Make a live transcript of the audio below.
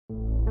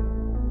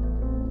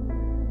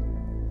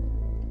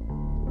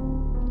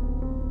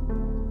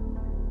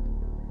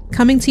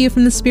Coming to you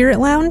from the Spirit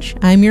Lounge,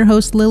 I'm your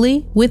host,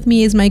 Lily. With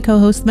me is my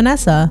co-host,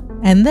 Vanessa,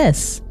 and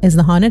this is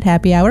the Haunted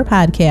Happy Hour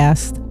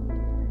podcast.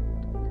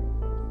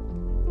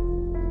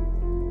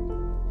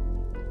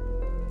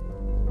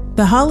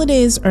 The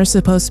holidays are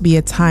supposed to be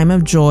a time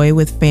of joy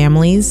with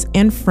families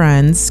and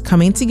friends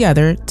coming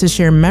together to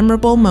share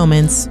memorable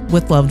moments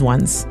with loved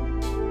ones.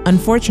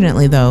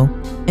 Unfortunately, though,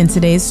 in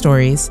today's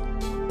stories,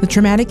 the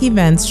traumatic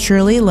events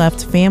surely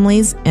left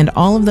families and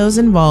all of those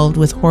involved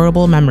with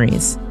horrible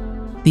memories.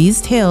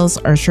 These tales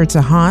are sure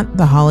to haunt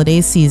the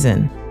holiday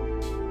season.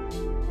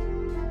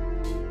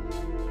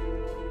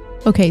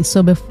 Okay,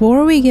 so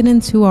before we get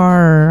into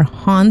our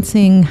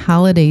haunting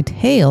holiday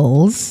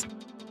tales,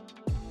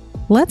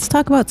 let's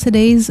talk about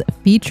today's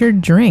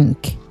featured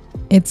drink.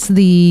 It's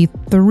the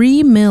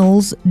 3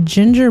 Mills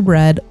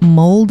Gingerbread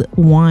Mulled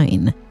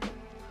Wine.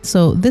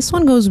 So this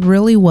one goes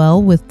really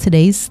well with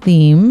today's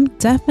theme,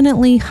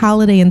 definitely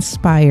holiday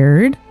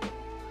inspired.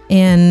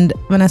 And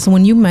Vanessa,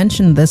 when you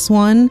mentioned this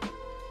one,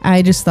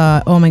 I just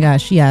thought, oh my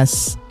gosh,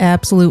 yes,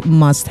 absolute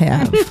must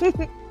have.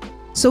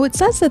 So it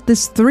says that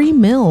this 3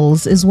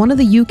 Mills is one of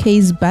the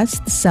UK's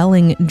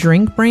best-selling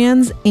drink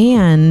brands,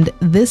 and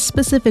this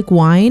specific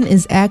wine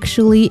is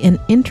actually an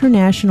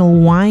International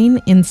Wine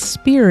and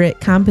Spirit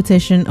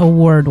Competition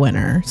award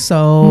winner.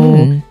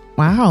 So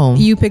Wow.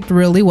 You picked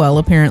really well,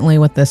 apparently,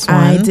 with this one.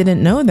 I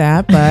didn't know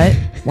that, but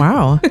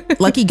wow.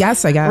 Lucky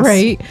guess, I guess.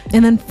 Right.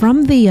 And then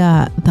from the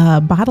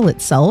bottle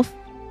itself,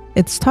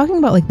 it's talking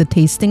about like the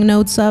tasting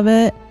notes of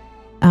it.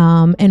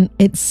 And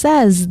it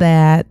says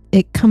that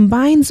it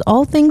combines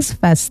all things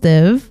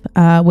festive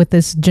with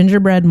this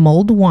gingerbread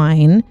mulled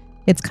wine.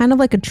 It's kind of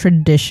like a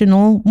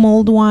traditional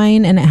mulled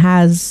wine, and it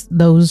has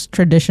those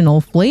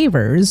traditional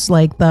flavors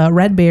like the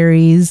red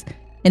berries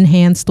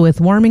enhanced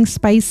with warming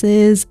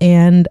spices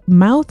and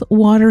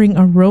mouth-watering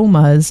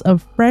aromas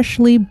of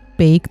freshly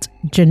baked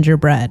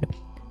gingerbread.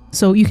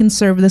 So you can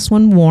serve this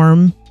one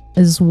warm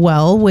as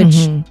well,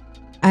 which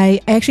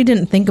I actually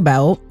didn't think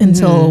about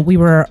until we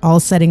were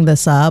all setting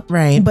this up.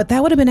 Right. But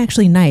that would have been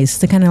actually nice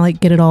to kind of like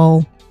get it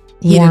all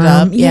Heat warm. it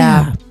up.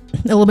 Yeah.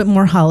 A little bit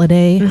more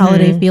holiday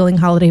feeling,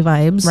 holiday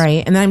vibes.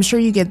 Right. And then I'm sure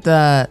you get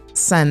the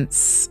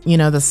scents,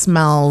 the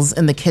smells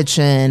in the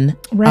kitchen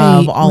Right,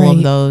 of all right.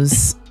 of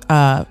those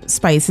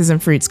spices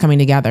and fruits coming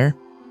together.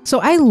 So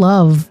I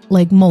love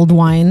like mulled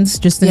wines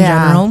just in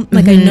Yeah. general.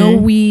 Like I know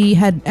we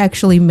had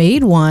actually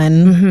made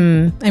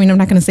one. I mean, I'm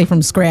not going to say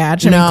from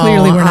scratch. I mean,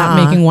 clearly we're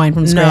not making wine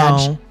from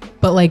scratch. No.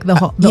 But like the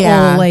whole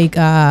like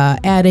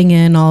adding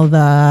in all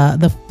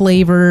the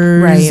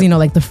flavors, Right.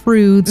 like the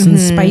fruits and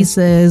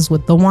spices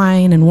with the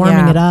wine and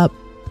warming it up.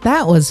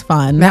 That was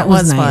fun. That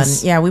was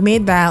nice. fun. Yeah, we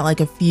made that like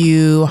a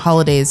few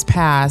holidays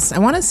past. I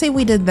want to say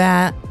we did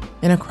that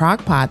in a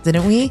crock pot,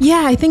 didn't we?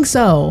 Yeah, I think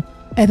so.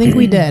 I think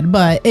we did,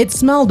 but it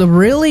smelled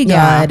really good.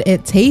 Yeah.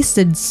 It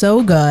tasted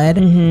so good.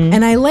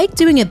 And I like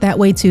doing it that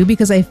way too,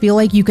 because I feel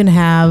like you can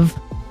have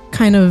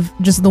kind of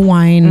just the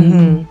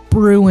wine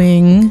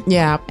brewing.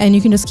 Yeah. And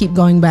you can just keep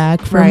going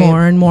back for Right.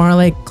 more and more.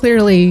 Like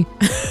clearly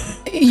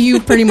you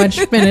pretty much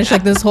finished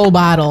like this whole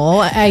bottle.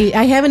 I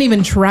haven't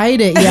even tried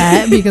it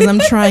yet because I'm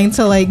trying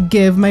to like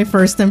give my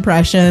first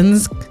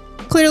impressions.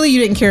 Clearly you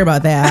didn't care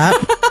about that.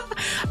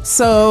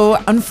 So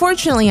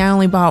unfortunately, I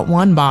only bought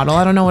one bottle.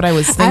 I don't know what I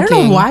was thinking. I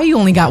don't know why you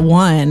only got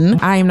one.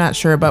 I'm not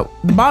sure, but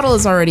the bottle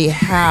is already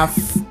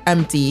half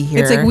empty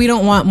here. It's like we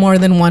don't want more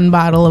than one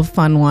bottle of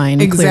fun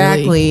wine.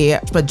 Exactly. Clearly.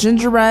 But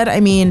gingerbread,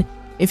 I mean,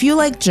 if you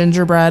like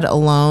gingerbread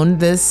alone,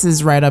 this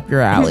is right up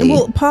your alley.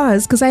 Well,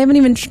 pause because I haven't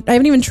even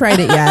tried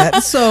it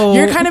yet. So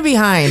You're kind of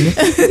behind.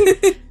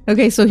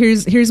 okay. So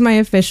here's my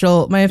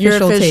official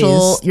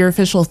taste. Your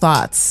official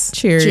thoughts.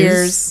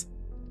 Cheers.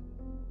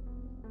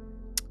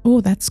 Oh,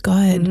 that's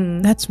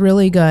good. That's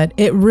really good.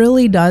 It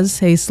really does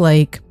taste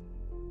like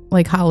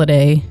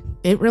holiday.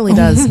 It really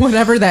does.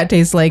 Whatever that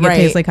tastes like, Right.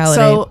 it tastes like holiday.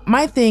 So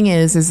my thing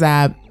is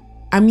that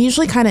I'm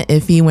usually kind of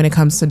iffy when it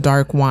comes to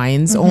dark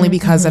wines, only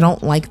because I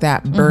don't like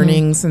that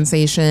burning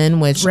sensation,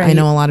 which I Right.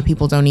 know a lot of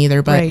people don't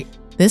either. But Right.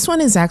 this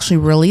one is actually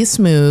really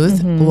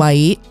smooth,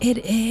 light, It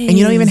is, and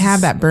you don't even have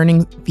that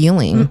burning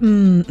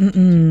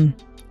feeling.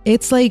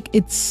 It's like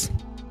it's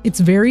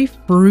very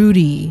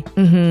fruity.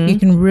 You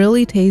can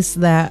really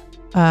taste that.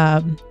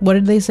 What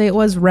did they say it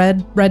was?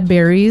 Red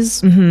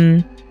berries.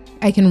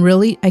 I can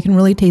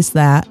really taste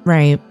that.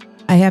 Right.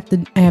 I have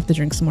to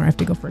drink some more. I have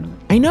to go for another.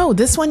 I know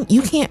this one,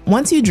 you can't,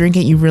 once you drink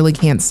it, you really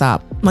can't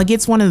stop. Like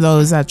it's one of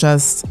those that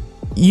just,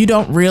 you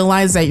don't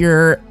realize that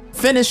you're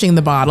finishing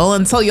the bottle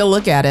until you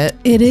look at it.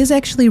 It is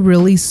actually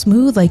really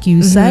smooth, like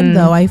you said.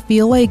 Though I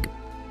feel like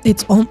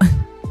it's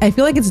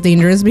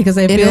dangerous because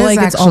I feel like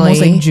it's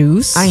almost like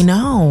juice. I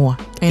know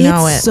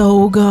It's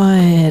so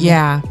good.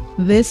 Yeah.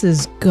 This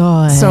is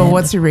good. So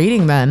what's your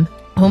rating then?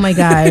 Oh my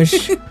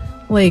gosh.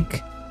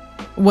 Like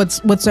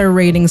what's our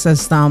rating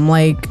system?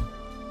 Like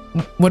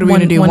What are we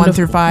going to do? 1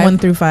 through 5? 1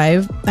 through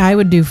 5. I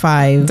would do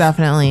 5.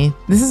 Definitely.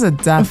 This is a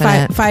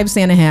definite. 5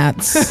 Santa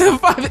hats.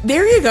 5.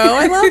 There you go.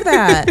 I love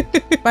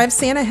that. 5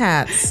 Santa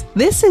hats.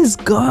 This is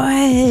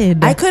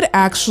good. I could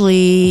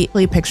actually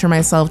picture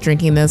myself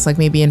drinking this, like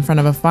maybe in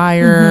front of a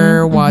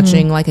fire,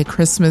 watching like a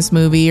Christmas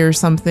movie or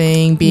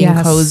something, being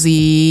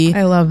cozy.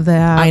 I love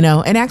that. I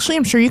know. And actually,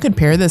 I'm sure you could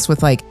pair this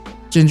with like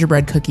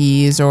gingerbread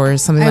cookies or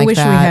something like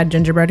that. I wish we had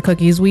gingerbread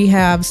cookies. We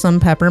have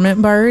some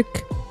peppermint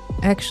bark.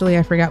 Actually,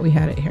 I forgot we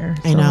had it here.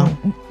 I know.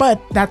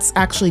 But that's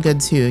actually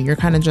good too. You're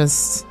kind of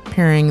just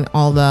pairing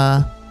all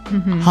the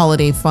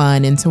holiday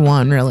fun into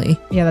one, really.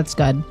 Yeah, that's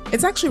good.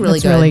 It's actually really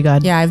good. Really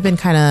good. Yeah, I've been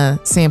kind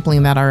of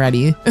sampling that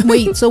already.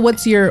 Wait, so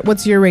what's your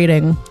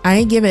rating?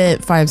 I give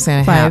it 5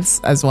 Santa hats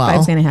as well.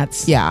 5 Santa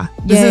hats. Yeah.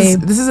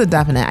 This is a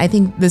definite. I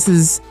think this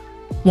is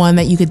one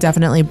that you could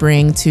definitely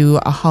bring to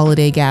a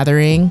holiday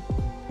gathering.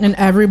 And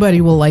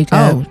everybody will like it.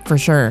 Oh, for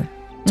sure.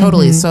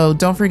 Totally. So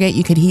don't forget,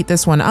 you could heat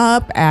this one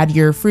up, add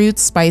your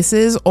fruits,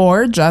 spices,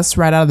 or just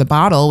right out of the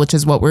bottle, which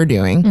is what we're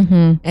doing.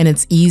 And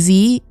it's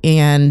easy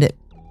and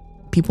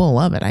people will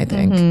love it, I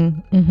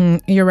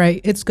think. You're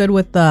right. It's good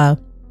with the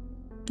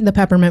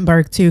peppermint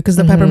bark too, because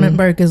the peppermint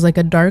bark is like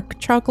a dark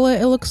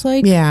chocolate, it looks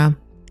like. Yeah.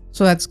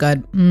 So that's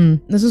good.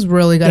 This is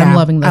really good. Yeah, I'm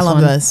loving this one. I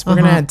love this. We're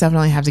going to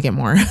definitely have to get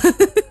more.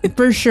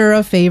 For sure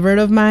a favorite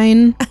of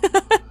mine.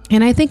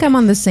 And I think I'm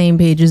on the same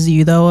page as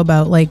you, though,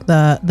 about like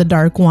the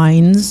dark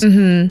wines.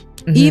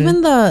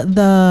 Even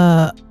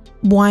the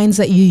wines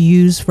that you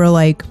use for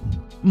like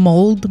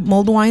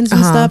mold wines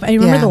and stuff. I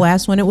remember the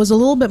last one. It was a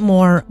little bit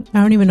more,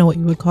 I don't even know what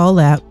you would call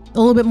that. A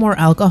little bit more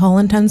alcohol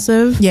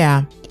intensive.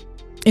 Yeah.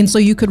 And so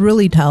you could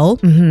really tell.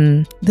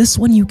 This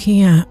one you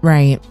can't.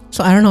 Right.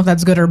 So I don't know if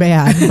that's good or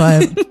bad,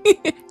 but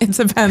it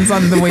depends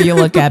on the way you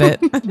look at it.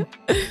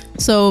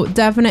 So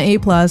definite A+.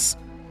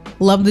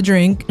 Love the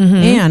drink.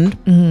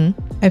 And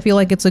I feel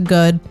like it's a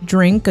good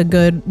drink, a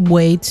good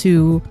way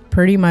to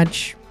pretty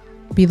much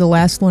be the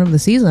last one of the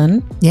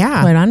season.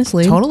 Yeah. Quite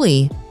honestly.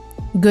 Totally.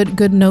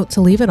 Good note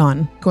to leave it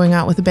on. Going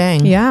out with a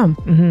bang. Yeah.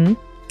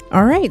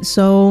 All right.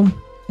 So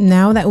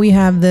now that we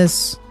have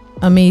this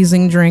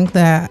amazing drink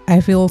that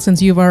I feel,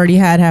 since you've already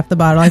had half the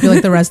bottle, I feel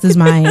like the rest is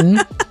mine.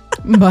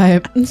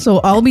 But so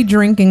I'll be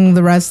drinking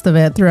the rest of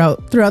it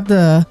throughout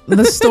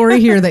the story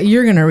here that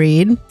you're going to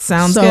read.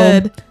 Sounds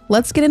good.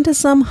 Let's get into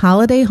some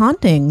holiday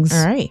hauntings.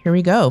 All right, here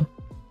we go.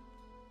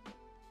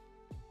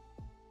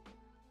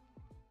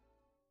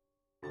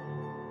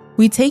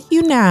 We take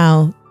you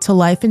now to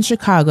life in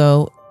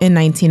Chicago in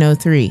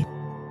 1903.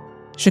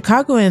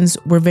 Chicagoans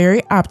were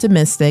very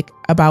optimistic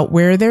about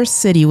where their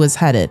city was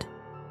headed.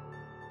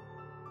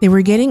 They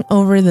were getting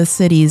over the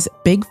city's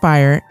big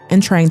fire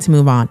and trying to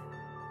move on.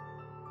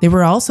 They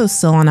were also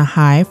still on a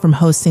high from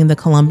hosting the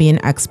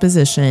Columbian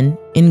Exposition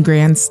in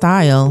grand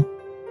style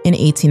in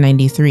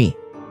 1893.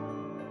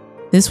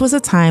 This was a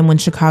time when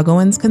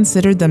Chicagoans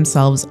considered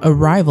themselves a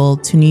rival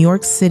to New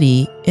York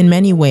City in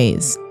many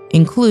ways,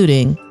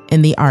 including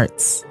in the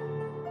arts.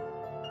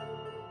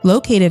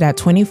 Located at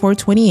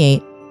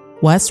 2428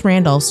 West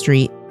Randolph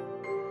Street,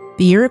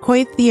 the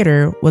Iroquois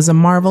Theater was a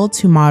marvel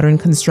to modern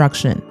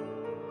construction.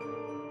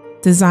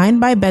 Designed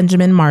by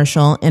Benjamin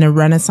Marshall in a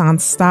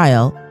Renaissance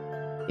style,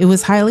 it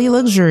was highly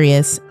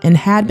luxurious and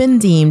had been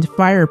deemed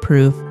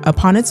fireproof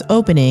upon its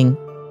opening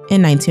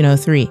in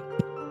 1903.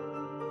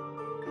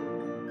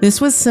 This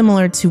was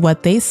similar to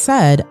what they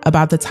said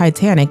about the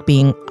Titanic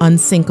being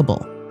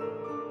unsinkable.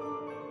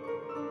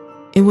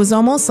 It was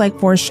almost like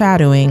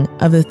foreshadowing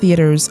of the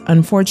theater's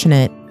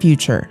unfortunate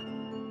future.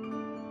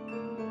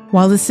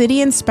 While the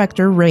city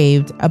inspector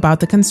raved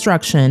about the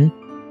construction,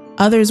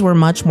 others were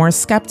much more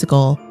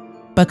skeptical,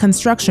 but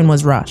construction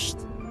was rushed.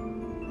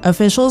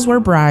 Officials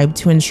were bribed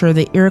to ensure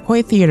the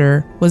Iroquois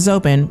Theater was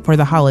open for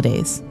the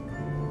holidays.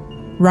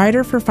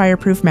 Writer for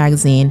Fireproof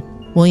magazine,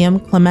 William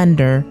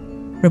Clemender,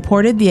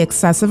 reported the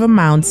excessive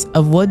amounts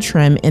of wood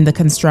trim in the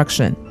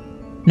construction,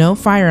 no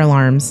fire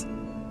alarms,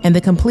 and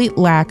the complete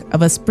lack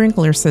of a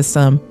sprinkler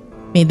system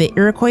made the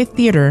Iroquois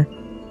Theater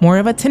more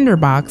of a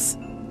tinderbox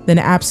than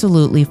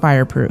absolutely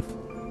fireproof.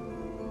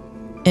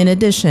 In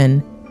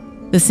addition,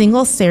 the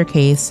single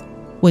staircase,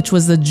 which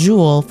was the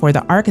jewel for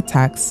the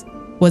architects,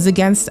 was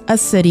against a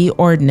city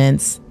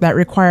ordinance that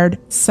required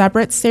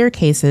separate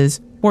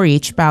staircases for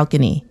each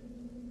balcony.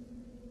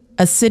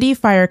 A city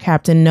fire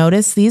captain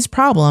noticed these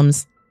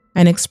problems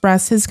and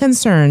expressed his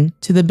concern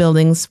to the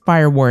building's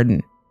fire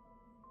warden.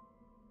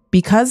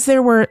 Because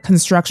there were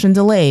construction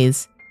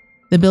delays,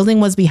 the building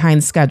was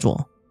behind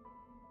schedule.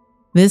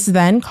 This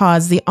then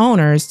caused the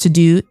owners to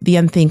do the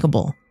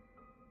unthinkable: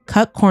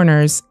 cut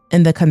corners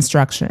in the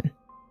construction.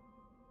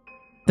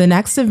 The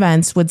next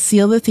events would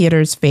seal the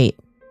theater's fate.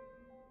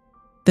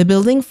 The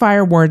building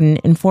fire warden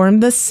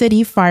informed the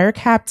city fire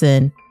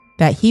captain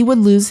that he would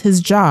lose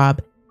his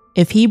job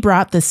if he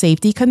brought the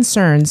safety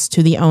concerns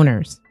to the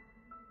owners.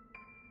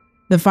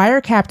 The fire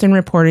captain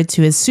reported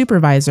to his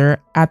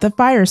supervisor at the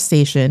fire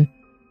station,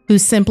 who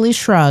simply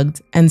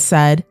shrugged and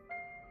said,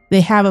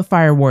 "They have a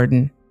fire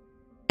warden,"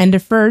 and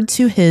deferred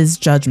to his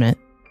judgment.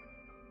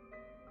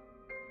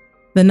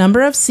 The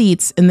number of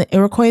seats in the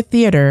Iroquois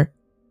Theater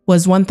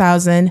was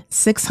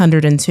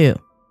 1,602.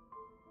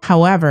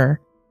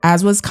 However,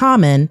 as was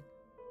common,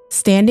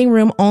 standing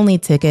room only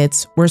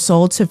tickets were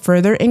sold to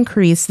further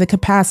increase the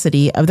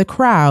capacity of the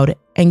crowd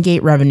and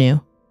gate revenue.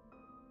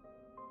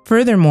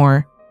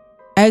 Furthermore,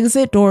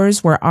 exit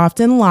doors were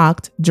often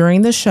locked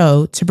during the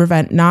show to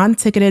prevent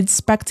non-ticketed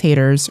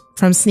spectators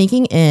from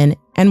sneaking in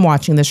and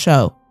watching the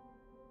show.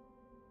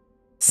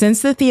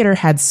 Since the theater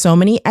had so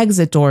many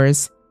exit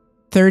doors,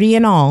 30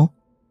 in all,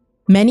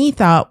 many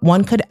thought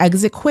one could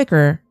exit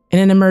quicker in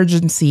an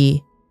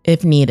emergency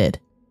if needed.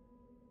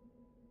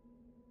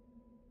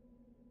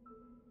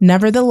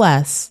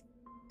 Nevertheless,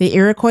 the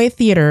Iroquois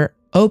Theater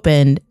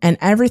opened and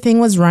everything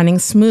was running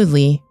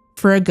smoothly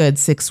for a good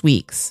 6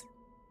 weeks.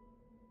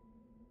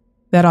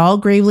 That all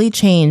gravely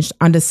changed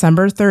on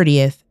December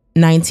 30th,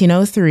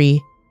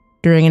 1903,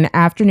 during an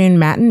afternoon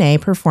matinee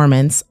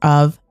performance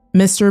of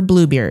Mr.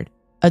 Bluebeard,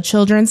 a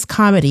children's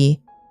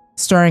comedy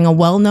starring a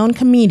well-known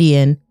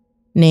comedian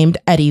named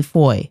Eddie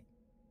Foy.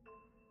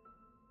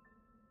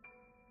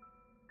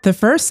 The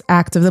first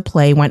act of the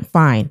play went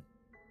fine,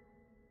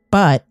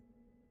 but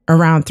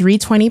around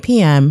 3:20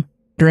 p.m.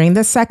 during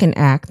the second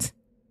act,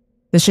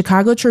 the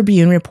Chicago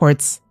Tribune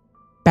reports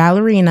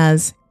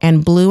ballerinas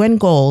and blue and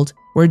gold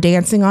were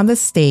dancing on the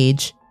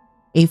stage.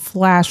 A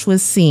flash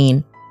was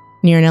seen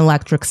near an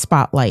electric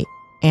spotlight,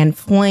 and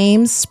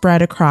flames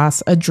spread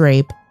across a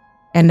drape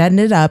and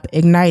ended up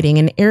igniting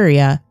an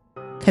area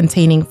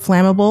containing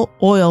flammable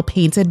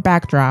oil-painted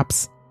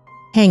backdrops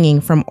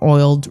hanging from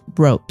oiled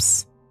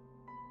ropes.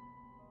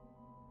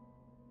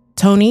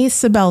 Tony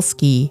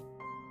Sibelski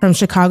from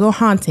Chicago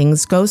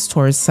Hauntings Ghost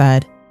Tours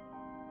said,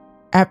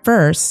 "At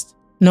first,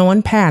 no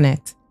one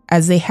panicked,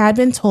 as they had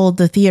been told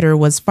the theater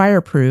was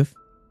fireproof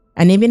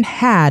and even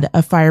had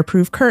a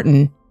fireproof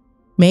curtain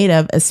made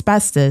of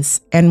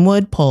asbestos and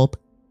wood pulp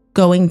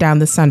going down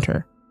the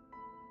center.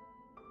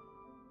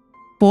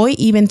 Foy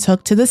even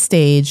took to the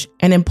stage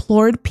and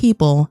implored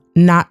people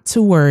not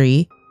to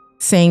worry,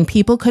 saying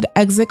people could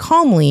exit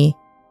calmly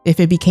if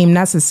it became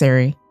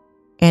necessary,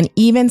 and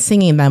even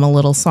singing them a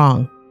little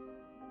song.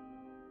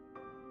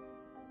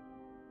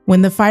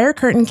 When the fire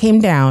curtain came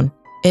down,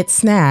 it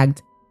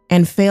snagged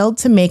and failed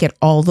to make it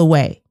all the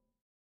way.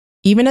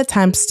 Even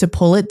attempts to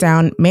pull it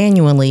down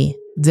manually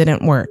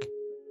didn't work.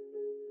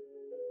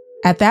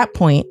 At that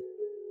point,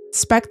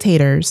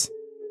 spectators,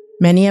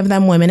 many of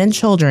them women and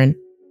children,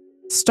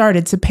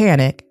 started to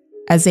panic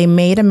as they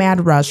made a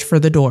mad rush for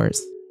the doors.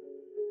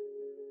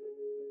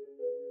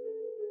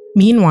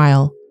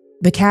 Meanwhile,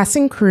 the cast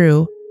and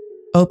crew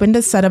opened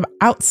a set of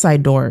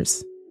outside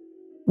doors,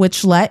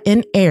 which let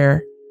in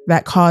air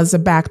that caused a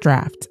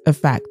backdraft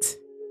effect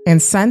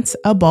and sent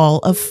a ball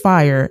of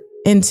fire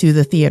into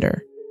the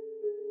theater.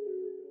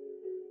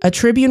 A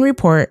Tribune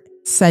report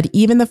said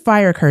even the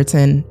fire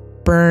curtain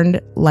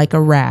burned like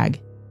a rag.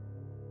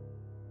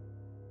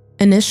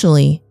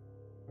 Initially,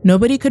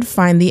 nobody could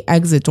find the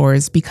exit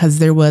doors because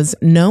there was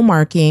no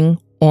marking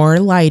or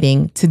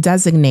lighting to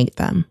designate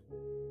them.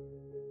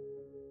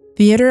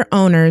 Theater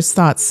owners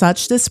thought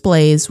such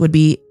displays would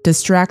be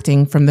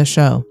distracting from the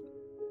show.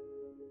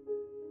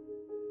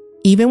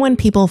 Even when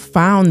people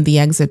found the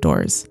exit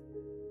doors,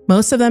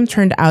 most of them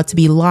turned out to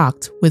be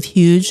locked with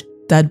huge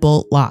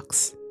deadbolt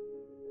locks.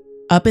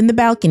 Up in the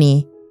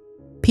balcony,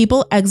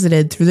 people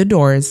exited through the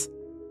doors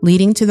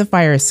leading to the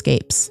fire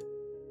escapes,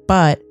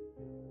 but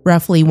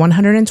roughly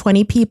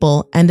 120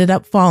 people ended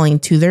up falling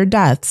to their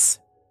deaths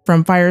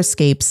from fire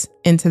escapes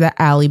into the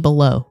alley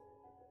below.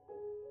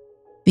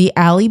 The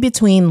alley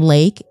between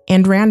Lake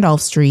and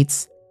Randolph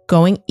Streets,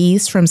 going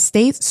east from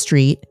State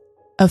Street,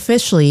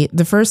 officially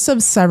the first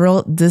of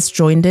several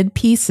disjointed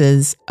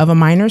pieces of a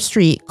minor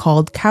street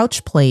called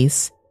Couch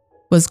Place,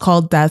 was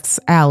called Death's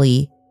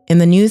Alley in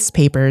the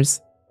newspapers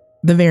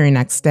the very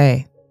next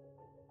day.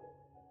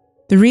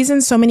 The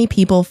reason so many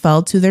people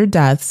fell to their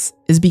deaths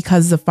is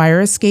because the fire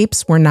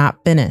escapes were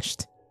not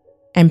finished,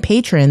 and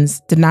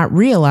patrons did not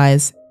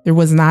realize there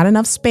was not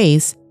enough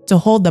space to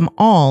hold them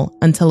all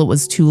until it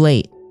was too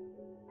late.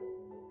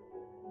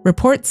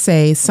 Reports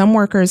say some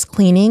workers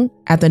cleaning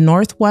at the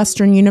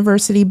Northwestern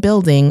University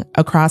building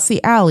across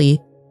the alley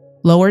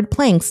lowered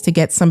planks to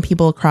get some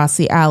people across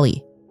the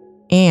alley,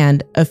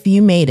 and a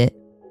few made it,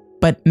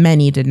 but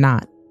many did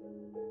not.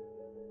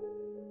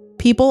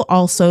 People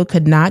also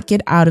could not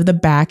get out of the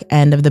back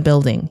end of the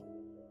building.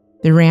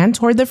 They ran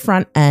toward the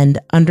front end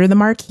under the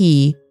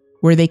marquee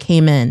where they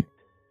came in,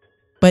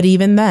 but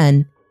even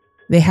then,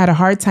 they had a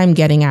hard time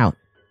getting out.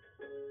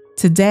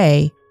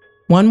 Today,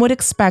 one would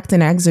expect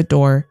an exit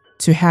door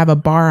to have a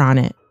bar on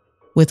it,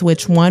 with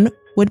which one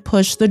would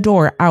push the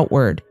door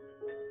outward,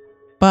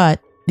 but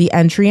the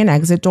entry and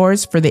exit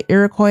doors for the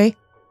Iroquois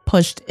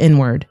pushed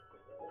inward.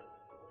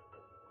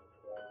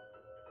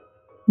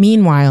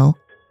 Meanwhile,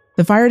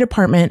 the fire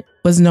department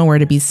was nowhere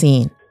to be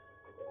seen,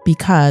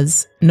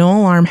 because no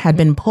alarm had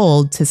been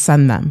pulled to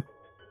send them.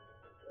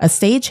 A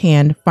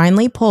stagehand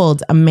finally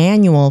pulled a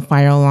manual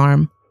fire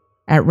alarm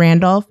at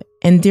Randolph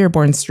and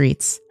Dearborn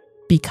Streets,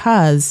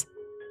 because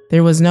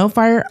there was no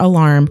fire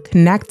alarm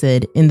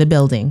connected in the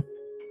building.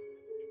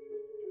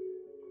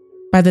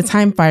 By the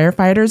time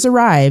firefighters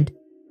arrived,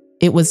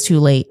 it was too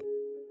late.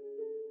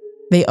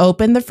 They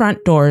opened the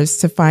front doors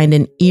to find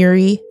an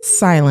eerie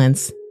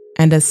silence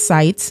and a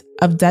sight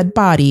of dead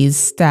bodies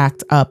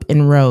stacked up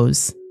in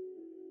rows.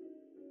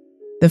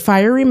 The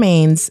fire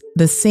remains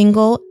the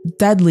single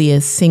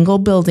deadliest single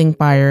building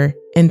fire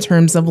in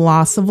terms of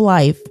loss of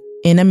life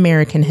in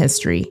American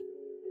history,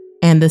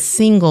 and the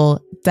single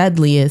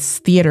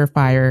deadliest theater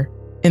fire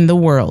in the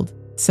world,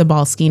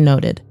 Cebulski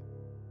noted.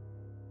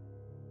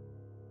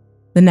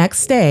 The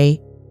next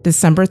day,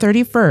 December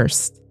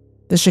 31st,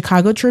 the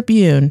Chicago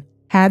Tribune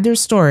had their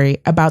story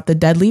about the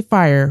deadly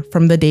fire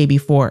from the day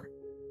before.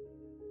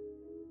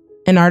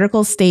 An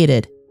article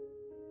stated,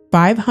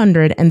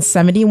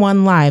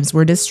 571 lives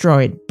were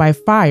destroyed by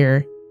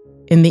fire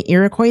in the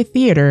Iroquois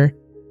Theater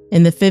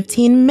in the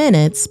 15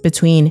 minutes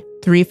between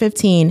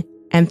 3:15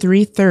 and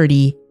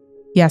 3:30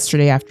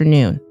 yesterday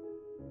afternoon.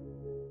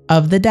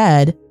 Of the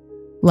dead,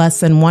 less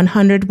than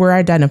 100 were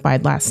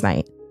identified last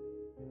night.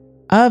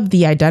 Of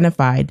the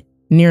identified,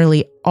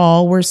 nearly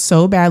all were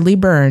so badly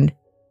burned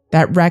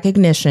that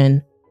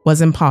recognition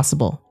was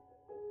impossible.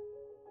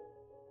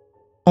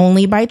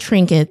 Only by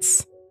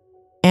trinkets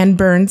and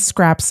burned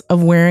scraps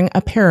of wearing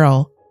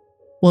apparel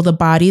will the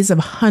bodies of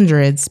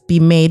hundreds be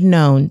made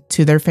known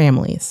to their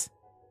families.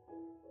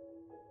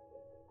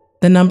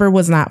 The number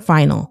was not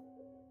final.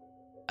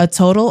 A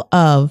total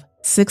of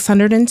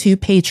 602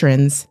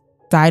 patrons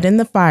died in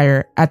the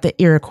fire at the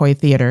Iroquois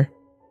Theater.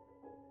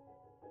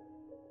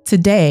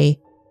 Today,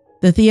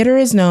 the theater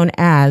is known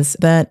as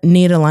the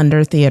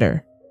Nederlander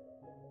Theater.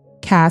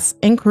 Cast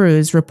and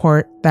crews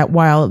report that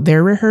while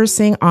they're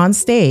rehearsing on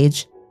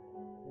stage,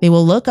 they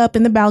will look up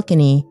in the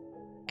balcony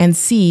and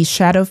see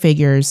shadow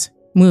figures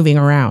moving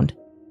around.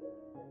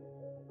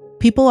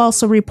 People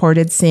also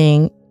reported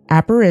seeing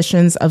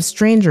apparitions of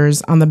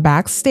strangers on the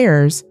back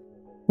stairs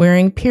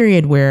wearing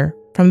period wear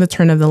from the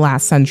turn of the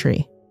last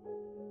century.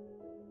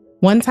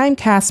 One-time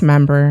cast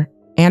member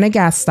Anna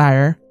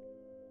Gasteyer,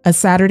 a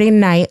Saturday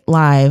Night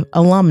Live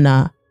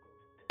alumna,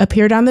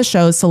 appeared on the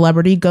show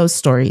Celebrity Ghost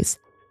Stories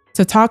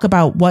to talk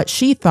about what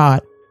she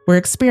thought were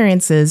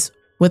experiences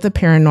with the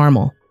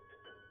paranormal.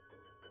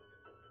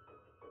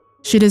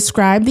 She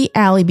described the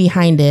alley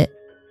behind it,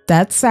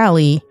 Death's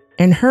Alley,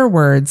 in her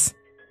words,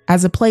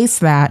 as a place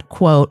that,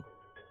 quote,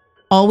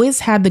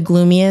 always had the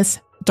gloomiest,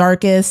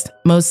 darkest,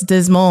 most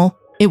dismal.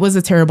 It was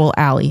a terrible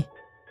alley.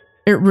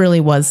 It really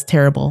was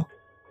terrible.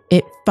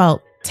 It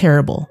felt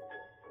terrible,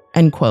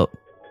 end quote.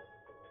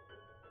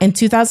 In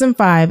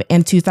 2005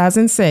 and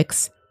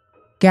 2006,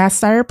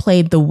 Gasteyer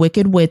played the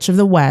Wicked Witch of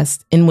the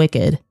West in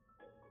Wicked.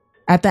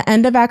 At the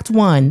end of Act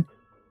 1,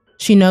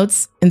 she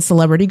notes in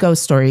Celebrity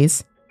Ghost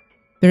Stories,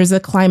 there's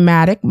a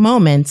climatic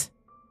moment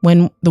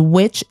when the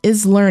witch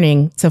is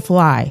learning to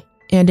fly,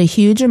 and a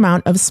huge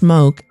amount of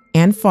smoke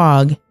and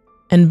fog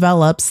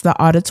envelops the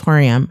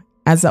auditorium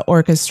as the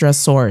orchestra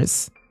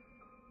soars.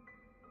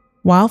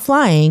 While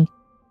flying,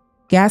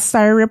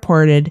 Gasteyer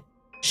reported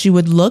she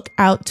would look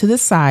out to the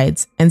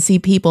sides and see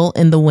people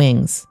in the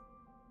wings.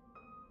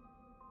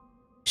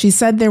 She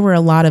said there were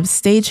a lot of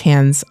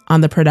stagehands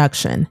on the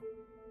production,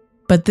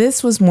 but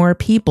this was more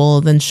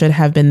people than should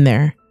have been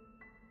there.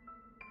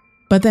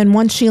 But then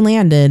once she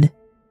landed,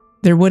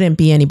 there wouldn't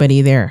be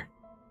anybody there.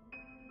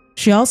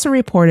 She also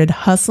reported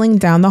hustling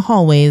down the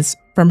hallways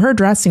from her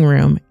dressing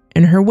room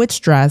in her witch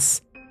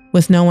dress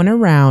with no one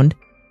around,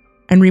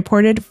 and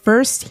reported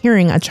first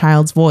hearing a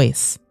child's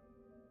voice.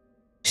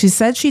 She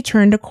said she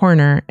turned a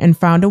corner and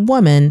found a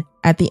woman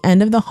at the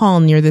end of the hall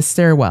near the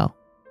stairwell.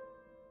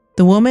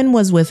 The woman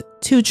was with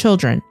 2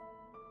 children,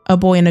 a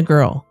boy and a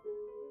girl.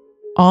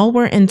 All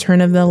were in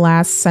turn of the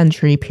last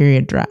century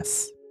period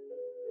dress.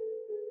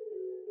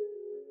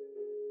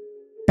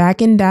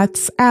 Back in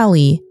Death's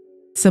Alley,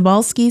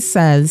 Cebulski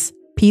says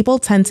people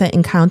tend to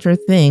encounter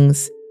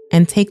things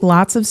and take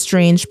lots of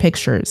strange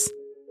pictures,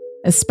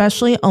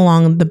 especially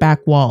along the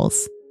back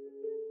walls.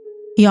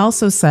 He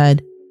also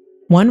said,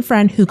 one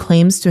friend who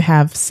claims to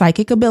have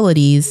psychic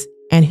abilities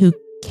and who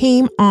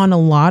came on a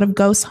lot of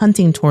ghost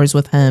hunting tours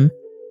with him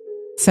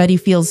said he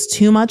feels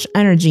too much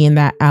energy in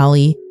that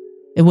alley,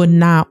 it would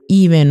not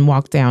even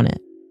walk down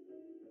it.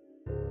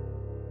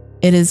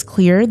 It is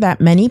clear that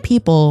many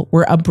people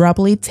were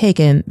abruptly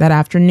taken that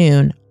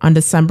afternoon on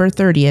December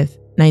 30th,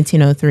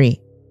 1903.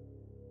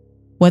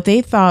 What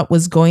they thought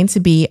was going to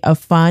be a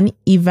fun,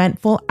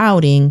 eventful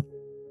outing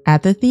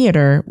at the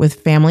theater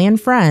with family and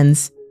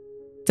friends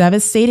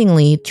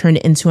devastatingly turned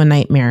into a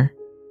nightmare.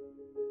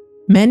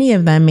 Many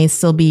of them may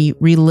still be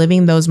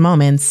reliving those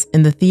moments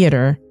in the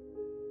theater,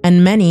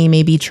 and many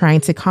may be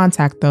trying to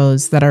contact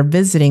those that are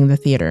visiting the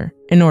theater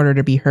in order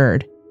to be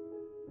heard.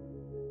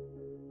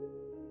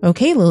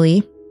 Okay,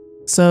 Lily,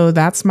 so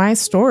that's my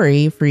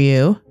story for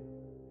you.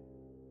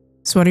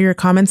 So what are your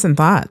comments and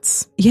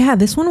thoughts? Yeah,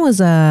 this one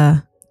was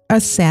a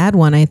sad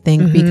one, I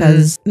think,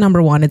 because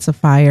number one, it's a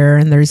fire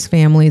and there's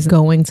families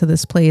going to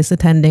this place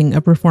attending a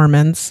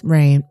performance.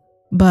 Right.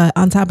 But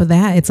on top of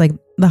that, it's like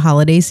the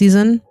holiday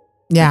season.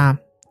 Yeah.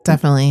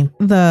 Definitely.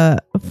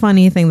 The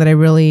funny thing that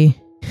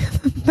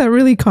that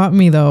really caught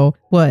me though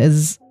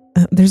was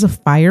there's a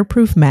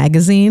fireproof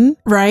magazine.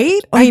 Right?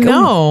 I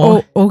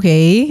know. Oh,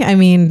 okay. I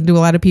mean, do a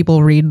lot of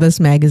people read this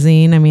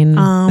magazine? I mean,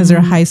 is there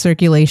a high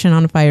circulation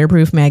on a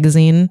fireproof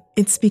magazine?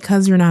 It's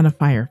because you're not a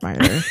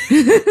firefighter.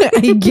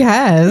 I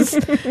guess.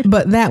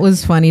 But that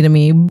was funny to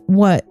me.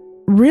 What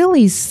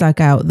really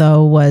stuck out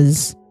though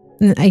was,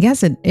 I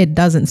guess it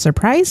doesn't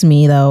surprise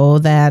me though,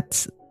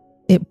 that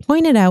it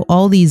pointed out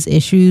all these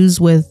issues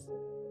with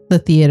the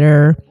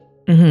theater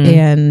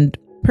and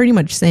pretty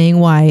much saying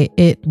why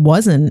it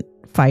wasn't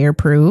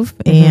fireproof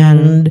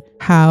and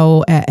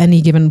how at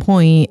any given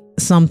point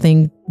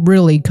something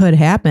really could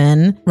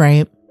happen.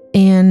 Right.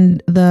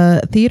 And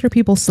the theater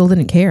people still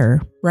didn't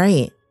care.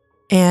 Right.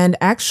 And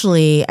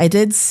actually, I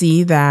did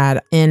see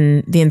that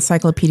in the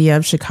Encyclopedia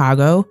of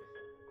Chicago,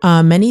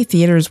 many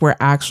theaters were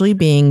actually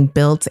being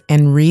built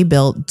and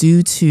rebuilt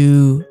due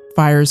to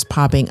fires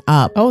popping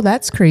up. Oh,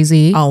 that's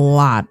crazy. A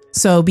lot.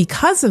 So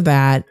because of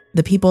that,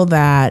 the people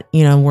that,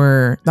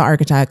 were the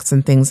architects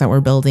and things that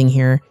were building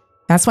here,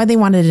 that's why they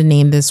wanted to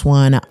name this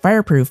one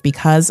fireproof,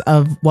 because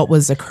of what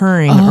was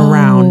occurring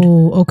around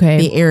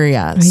the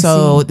area.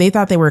 So they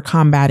thought they were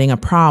combating a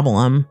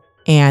problem,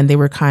 and they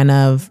were kind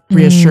of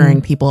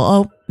reassuring people,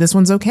 oh, this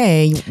one's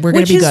okay. We're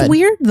going to be good. Which is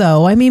weird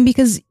though. I mean,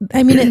 because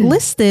it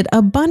listed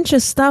a bunch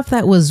of stuff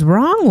that was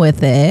wrong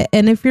with it.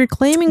 And if you're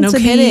claiming to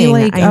be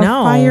like a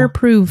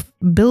fireproof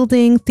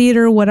building,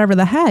 theater, whatever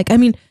the heck, I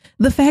mean,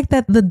 the fact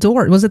that the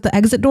door, was it the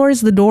exit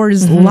doors? The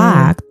doors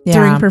locked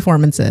during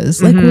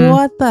performances. Like,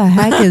 what the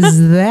heck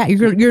is that?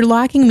 You're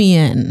locking me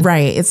in.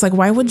 Right. It's like,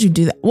 why would you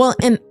do that? Well,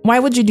 and why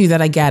would you do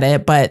that? I get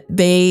it. But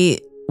they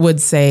would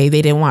say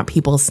they didn't want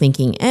people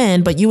sneaking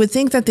in. But you would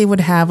think that they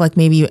would have like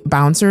maybe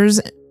bouncers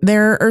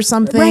there or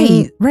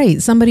something. Right.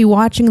 Somebody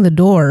watching the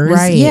doors.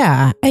 Right.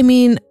 Yeah. I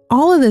mean,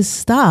 all of this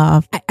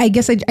stuff, I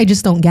guess I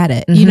just don't get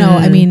it.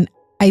 I mean,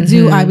 I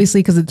do, obviously,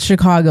 because it's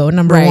Chicago,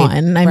 number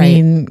one. I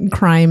mean,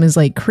 crime is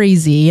like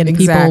crazy and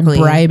people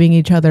bribing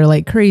each other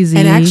like crazy.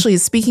 And actually,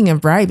 speaking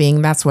of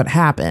bribing, that's what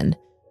happened.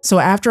 So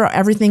after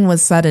everything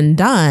was said and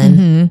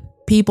done,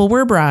 people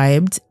were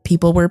bribed,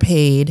 people were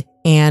paid,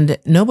 and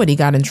nobody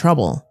got in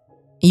trouble.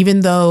 Even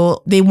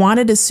though they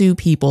wanted to sue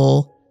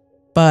people,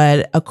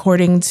 but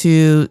according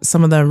to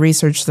some of the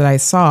research that I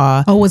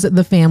saw... Oh, was it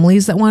the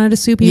families that wanted to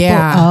sue people?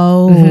 Yeah.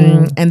 Oh.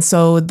 And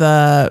so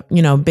the,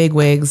 big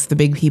wigs, the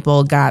big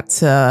people got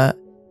to,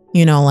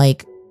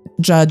 like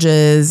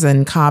judges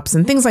and cops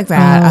and things like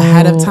that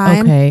ahead of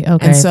time. Okay.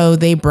 And so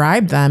they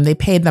bribed them. They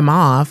paid them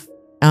off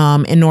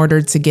in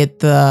order to get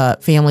the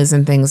families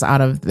and things out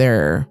of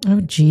their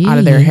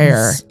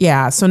hair.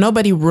 Yeah. So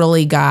nobody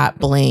really got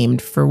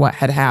blamed for what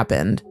had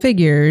happened.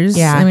 Figures.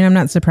 Yeah. I mean, I'm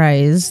not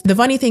surprised. The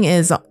funny thing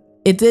is,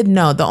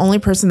 the only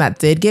person that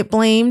did get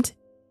blamed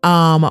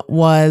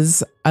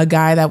was a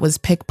guy that was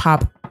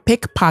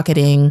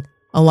pickpocketing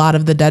a lot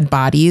of the dead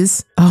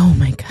bodies. Oh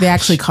my gosh. They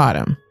actually caught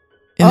him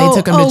and they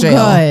took him to jail.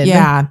 Good.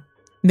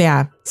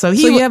 Yeah. So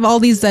you have all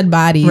these dead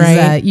bodies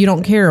that you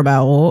don't care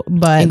about,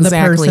 but the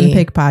person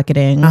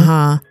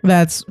pickpocketing,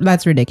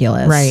 that's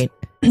ridiculous. Right.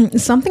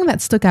 Something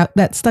that stuck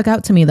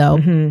out to me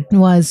though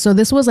was, so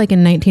this was like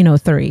in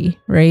 1903,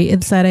 right?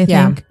 It said, I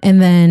think,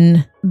 and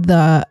then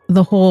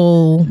the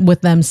whole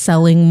with them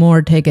selling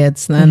more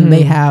tickets than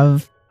they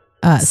have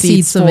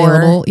seats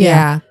available.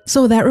 Yeah.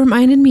 So that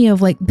reminded me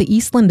of like the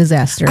Eastland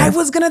disaster. I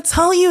was going to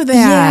tell you that.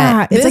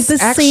 Yeah. It's like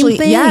the same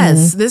thing.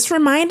 Yes. This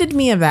reminded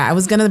me of that. I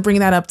was going to bring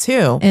that up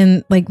too.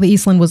 And like the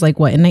Eastland was like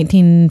what, in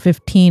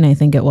 1915, I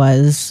think it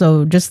was.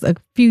 So just a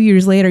few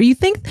years later, you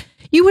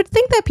would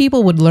think that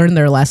people would learn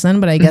their lesson,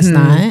 but I guess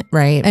not.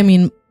 Right. I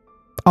mean,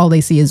 all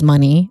they see is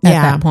money at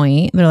that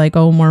point. They're like,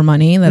 oh, more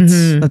money.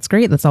 That's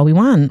great. That's all we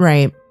want.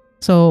 Right.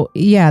 So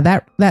yeah,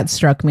 that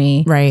struck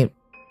me. Right.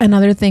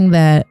 Another thing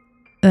that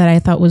I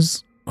thought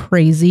was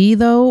crazy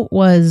though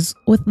was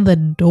with the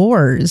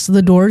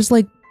doors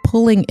like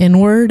pulling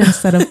inward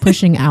instead of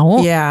pushing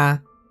out. Yeah.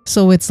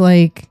 So it's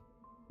like,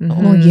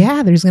 well,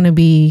 yeah, there's going to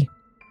be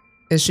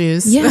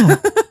issues. Yeah.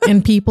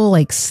 And people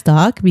like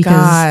stuck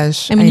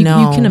because I mean,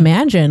 you can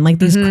imagine like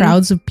these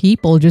crowds of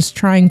people just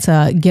trying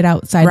to get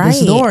outside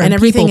this door and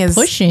everything is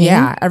pushing.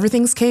 Yeah.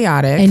 Everything's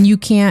chaotic. And you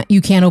can't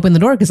open the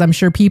door because I'm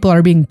sure people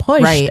are being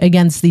pushed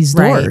against these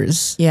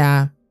doors.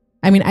 Yeah.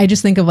 I mean, I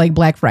just think of like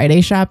Black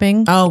Friday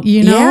shopping. Oh,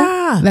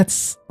 yeah.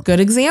 That's good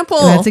example.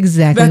 That's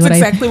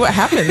exactly what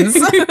happens.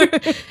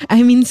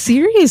 I mean,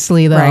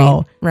 seriously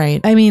though.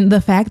 Right. I mean,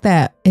 the fact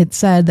that it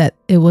said that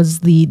it was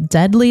the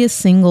deadliest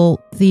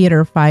single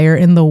theater fire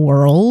in the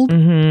world.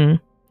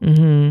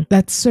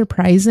 That's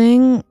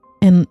surprising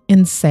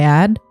and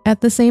sad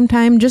at the same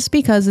time, just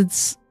because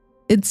it's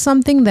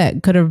something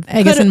that could have,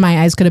 I guess in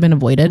my eyes, could have been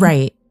avoided.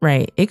 Right.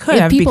 It could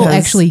have, if people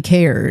actually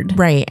cared.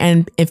 Right.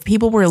 And if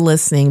people were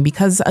listening,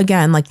 because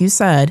again, like you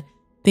said,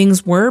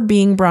 things were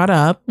being brought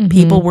up.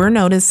 People were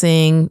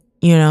noticing,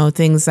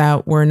 things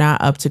that were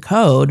not up to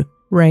code.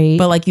 Right.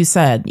 But like you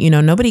said,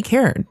 nobody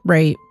cared.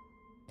 Right.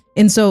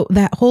 And so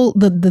that whole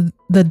the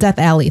Death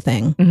Alley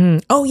thing. Mm-hmm.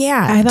 Oh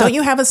yeah, don't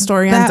you have a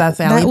story on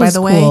Death Alley? By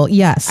the way, cool.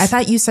 Yes, I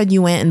thought you said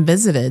you went and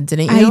visited.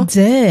 Didn't you? I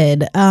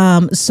did.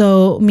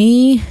 So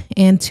me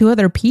and 2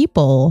 other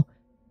people,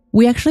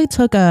 we actually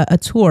took a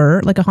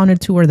tour, like a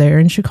haunted tour there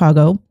in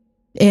Chicago,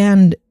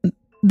 and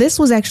this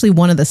was actually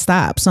one of the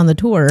stops on the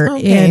tour.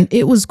 Okay. And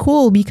it was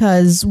cool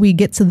because we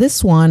get to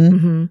this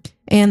one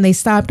and they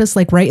stopped us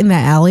like right in the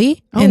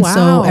alley. Oh, and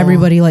so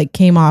everybody like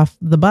came off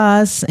the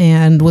bus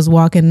and was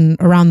walking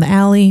around the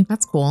alley.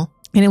 That's cool.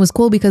 And it was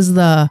cool because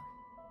the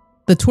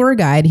tour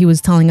guide, he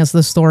was telling us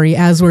the story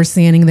as we're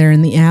standing there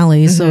in the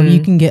alley. So you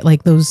can get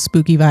like those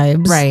spooky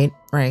vibes.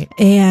 Right.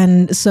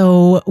 And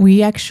so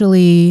we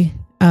actually,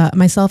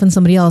 myself and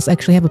somebody else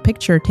actually have a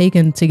picture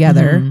taken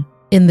together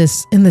in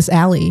this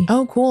alley.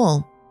 Oh,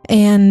 cool.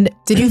 And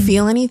did you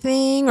feel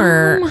anything,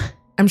 or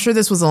I'm sure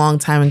this was a long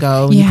time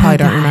ago. You probably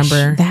don't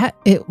remember. That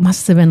it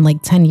must have been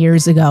like 10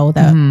 years ago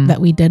that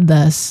we did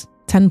this,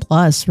 10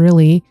 plus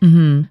really.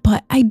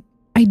 But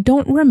I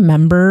don't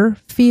remember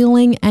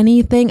feeling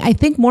anything. I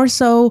think more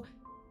so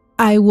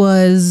I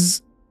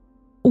was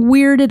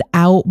weirded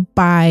out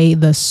by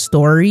the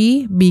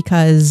story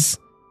because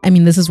I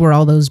mean, this is where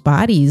all those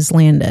bodies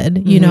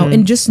landed, you know,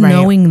 and just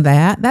knowing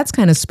that's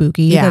kind of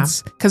spooky. Yeah,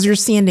 because you're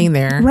standing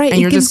there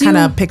and you're just kind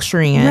of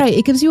picturing it. Right.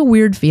 It gives you a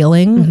weird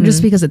feeling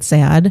just because it's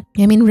sad.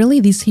 I mean, really,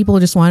 these people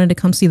just wanted to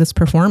come see this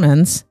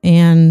performance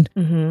and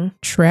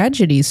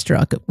tragedy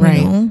struck.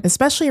 Right. Know?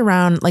 Especially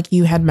around, like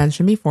you had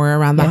mentioned before,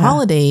 around the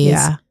holidays.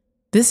 Yeah.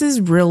 This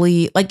is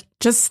really, like,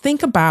 just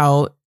think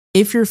about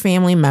if your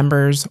family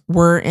members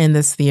were in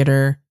this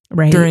theater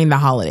during the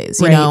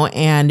holidays, you know,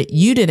 and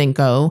you didn't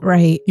go.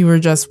 Right. You were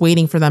just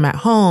waiting for them at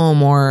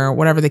home or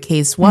whatever the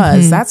case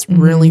was. That's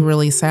really,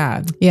 really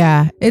sad.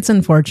 Yeah, it's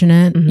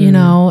unfortunate, you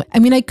know. I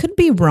mean, I could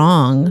be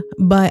wrong,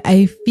 but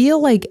I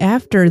feel like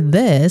after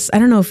this, I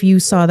don't know if you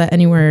saw that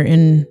anywhere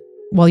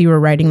while you were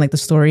writing like the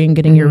story and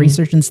getting your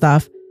research and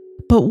stuff,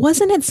 but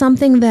wasn't it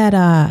something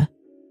that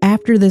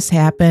after this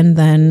happened,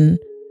 then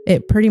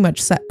it pretty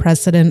much set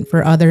precedent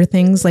for other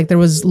things? Like there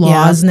was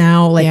laws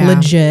now, like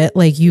legit,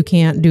 like you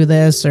can't do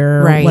this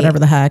or whatever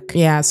the heck.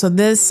 Yeah. So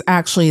this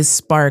actually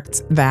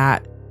sparked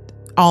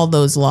all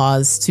those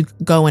laws to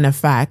go in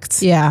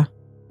effect. Yeah.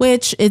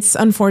 Which it's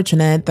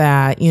unfortunate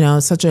that, you know,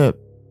 such a,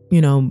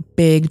 you know,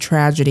 big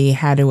tragedy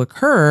had to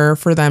occur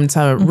for them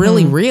to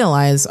really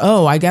realize,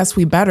 oh, I guess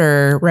we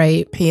better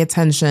pay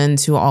attention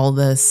to all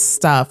this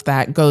stuff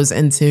that goes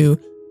into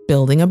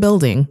building a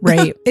building.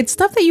 Right. It's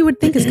stuff that you would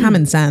think is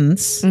common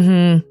sense.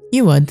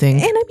 You would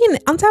think. And I mean,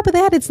 on top of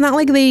that, it's not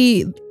like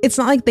they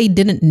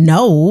didn't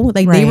know.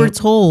 Like they were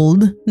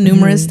told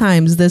numerous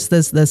times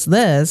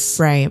this.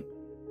 Right.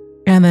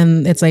 And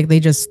then it's like they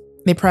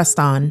pressed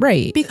on.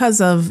 Right. Because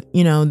of,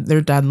 you know,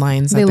 their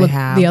deadlines that they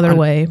have. The other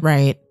way.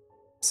 Right.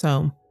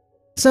 So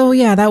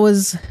yeah, that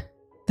was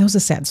a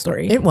sad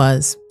story. It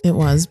was,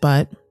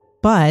 but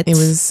it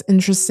was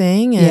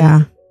interesting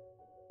and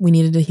we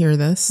needed to hear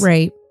this.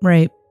 Right.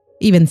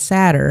 Even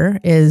sadder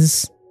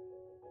is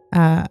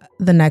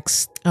the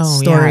next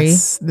story.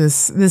 Yes.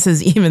 This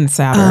is even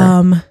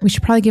sadder. We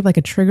should probably give like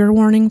a trigger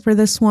warning for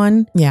this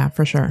one. Yeah,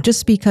 for sure.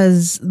 Just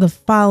because the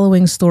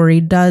following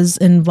story does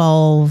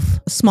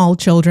involve small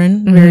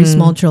children, very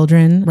small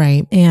children,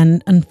 right,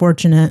 and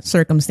unfortunate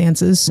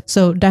circumstances.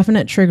 So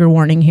definite trigger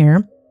warning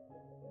here.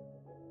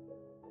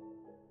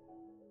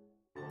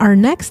 Our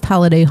next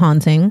holiday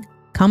haunting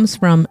comes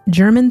from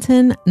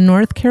Germantown,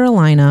 North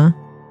Carolina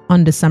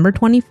on December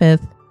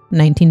 25th,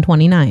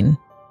 1929.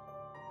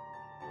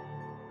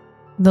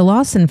 The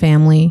Lawson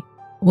family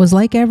was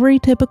like every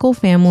typical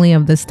family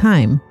of this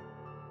time,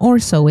 or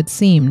so it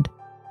seemed.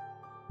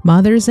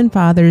 Mothers and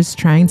fathers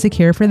trying to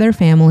care for their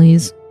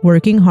families,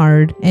 working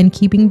hard, and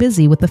keeping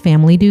busy with the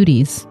family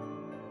duties.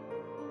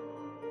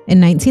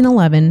 In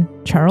 1911,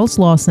 Charles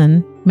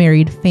Lawson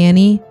married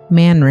Fanny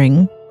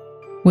Manring,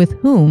 with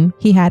whom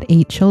he had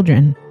 8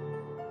 children.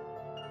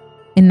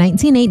 In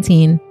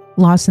 1918,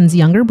 Lawson's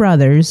younger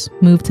brothers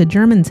moved to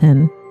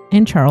Germantown,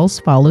 and Charles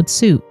followed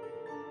suit.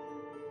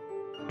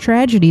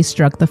 Tragedy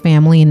struck the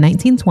family in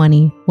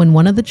 1920 when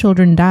one of the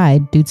children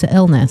died due to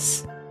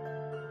illness.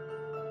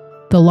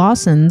 The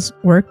Lawsons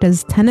worked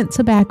as tenant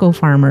tobacco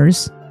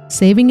farmers,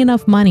 saving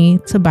enough money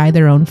to buy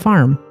their own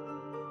farm.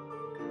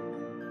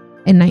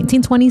 In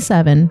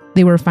 1927,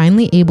 they were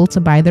finally able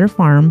to buy their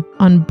farm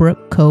on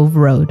Brook Cove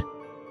Road.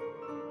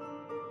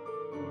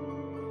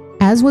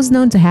 As was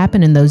known to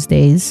happen in those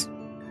days,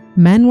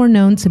 men were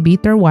known to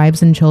beat their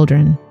wives and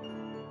children,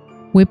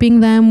 whipping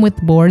them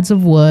with boards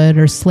of wood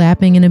or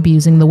slapping and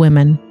abusing the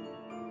women.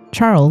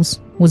 Charles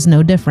was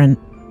no different.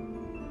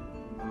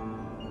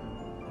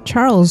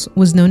 Charles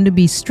was known to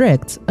be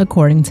strict,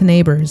 according to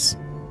neighbors.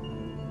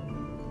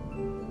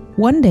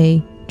 One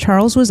day,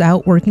 Charles was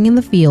out working in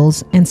the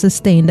fields and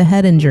sustained a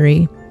head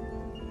injury.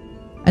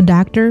 A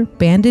doctor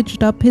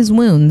bandaged up his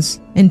wounds,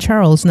 and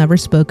Charles never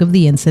spoke of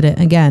the incident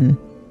again.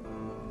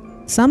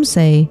 Some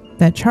say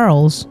that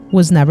Charles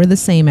was never the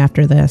same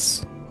after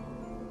this.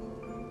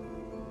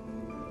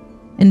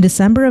 In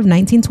December of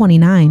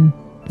 1929,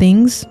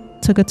 things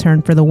took a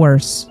turn for the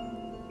worse.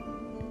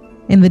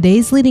 In the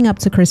days leading up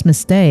to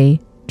Christmas Day,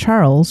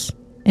 Charles,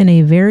 in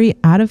a very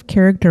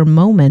out-of-character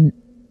moment,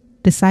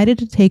 decided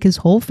to take his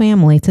whole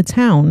family to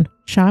town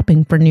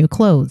shopping for new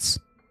clothes.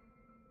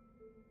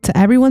 To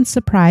everyone's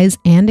surprise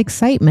and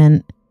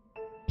excitement,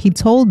 he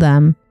told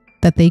them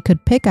that they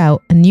could pick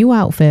out a new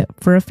outfit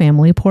for a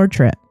family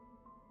portrait.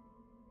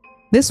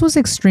 This was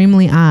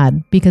extremely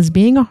odd because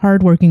being a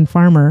hardworking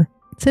farmer,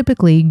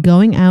 typically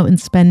going out and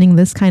spending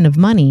this kind of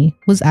money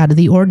was out of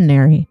the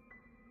ordinary.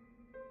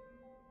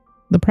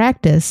 The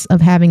practice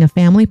of having a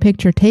family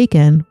picture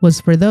taken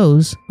was for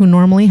those who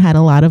normally had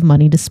a lot of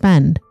money to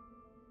spend.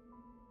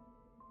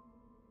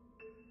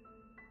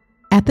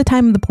 At the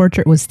time the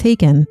portrait was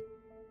taken,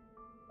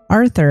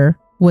 Arthur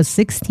was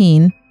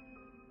 16,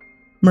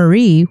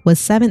 Marie was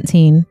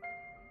 17,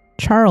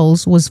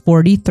 Charles was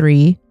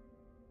 43,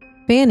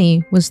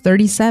 Fanny was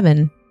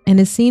 37, and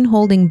is seen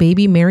holding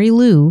baby Mary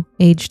Lou,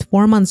 aged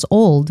 4 months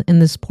old, in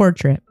this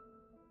portrait.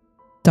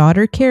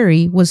 Daughter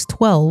Carrie was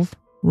 12,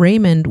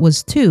 Raymond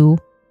was 2,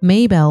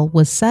 Maybelle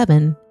was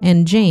 7,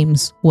 and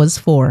James was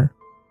 4.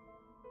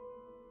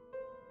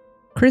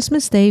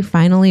 Christmas Day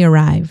finally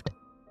arrived.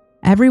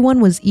 Everyone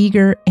was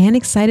eager and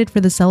excited for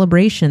the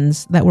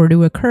celebrations that were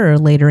to occur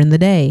later in the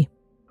day.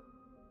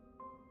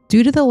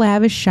 Due to the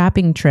lavish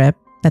shopping trip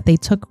that they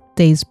took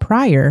days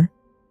prior,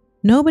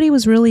 nobody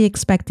was really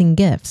expecting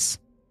gifts,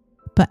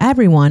 but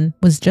everyone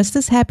was just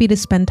as happy to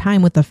spend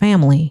time with the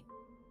family.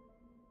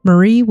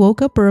 Marie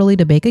woke up early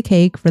to bake a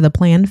cake for the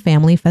planned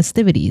family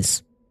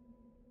festivities.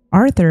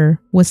 Arthur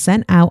was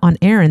sent out on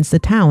errands to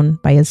town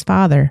by his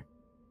father.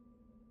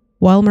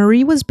 While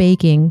Marie was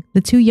baking,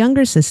 the two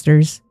younger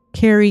sisters,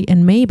 Carrie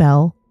and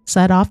Maybelle,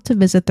 set off to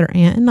visit their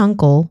aunt and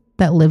uncle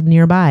that lived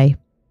nearby.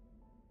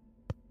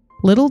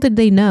 Little did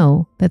they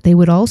know that they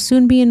would all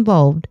soon be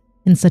involved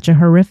in such a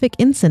horrific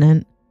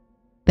incident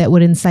that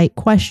would incite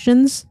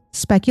questions,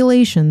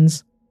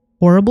 speculations,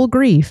 horrible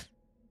grief,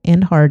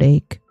 and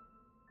heartache.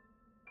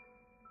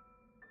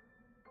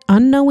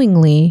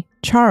 Unknowingly,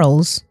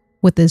 Charles,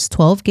 with his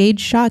 12-gauge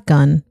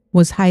shotgun,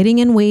 was hiding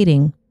and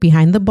waiting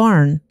behind the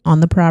barn on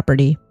the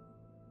property.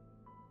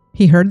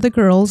 He heard the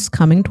girls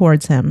coming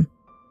towards him.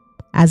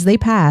 As they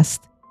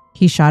passed,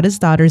 he shot his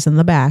daughters in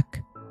the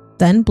back,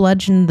 then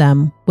bludgeoned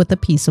them with a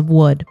piece of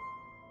wood.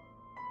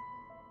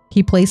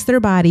 He placed their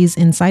bodies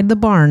inside the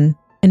barn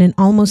in an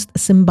almost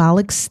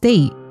symbolic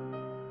state,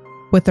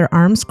 with their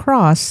arms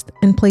crossed,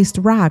 and placed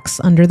rocks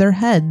under their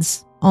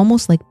heads,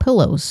 almost like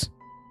pillows.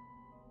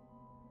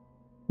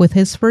 With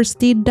his first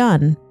deed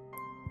done,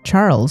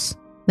 Charles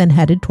then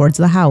headed towards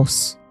the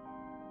house.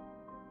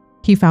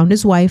 He found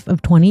his wife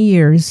of 20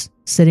 years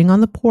sitting on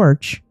the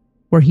porch,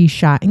 where he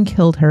shot and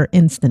killed her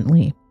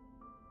instantly.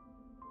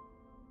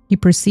 He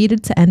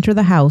proceeded to enter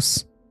the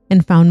house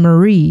and found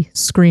Marie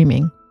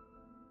screaming.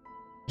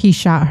 He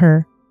shot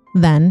her,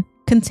 then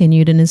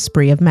continued in his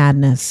spree of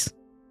madness.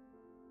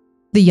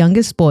 The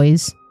youngest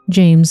boys,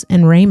 James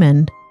and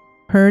Raymond,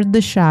 heard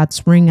the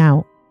shots ring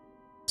out,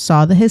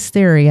 saw the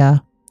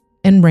hysteria,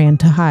 and ran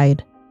to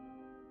hide.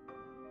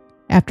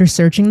 After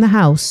searching the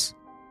house,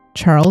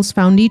 Charles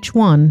found each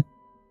one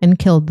and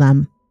killed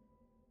them.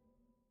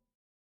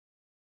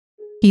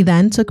 He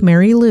then took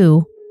Mary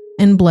Lou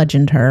and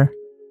bludgeoned her.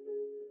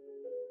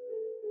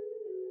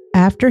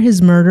 After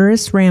his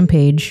murderous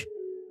rampage,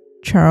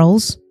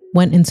 Charles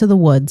went into the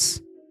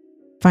woods.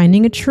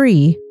 Finding a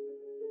tree,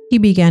 he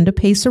began to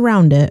pace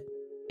around it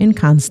in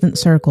constant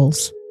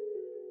circles.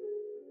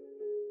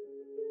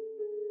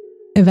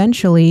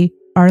 Eventually,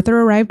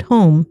 Arthur arrived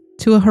home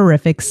to a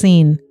horrific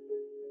scene.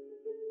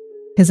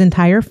 His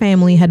entire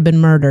family had been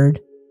murdered.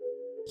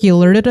 He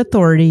alerted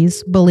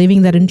authorities,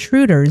 believing that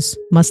intruders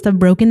must have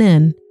broken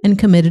in and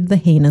committed the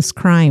heinous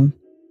crime.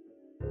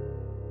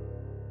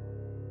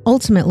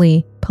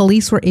 Ultimately,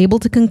 police were able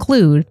to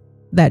conclude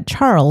that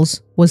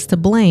Charles was to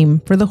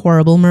blame for the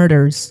horrible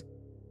murders.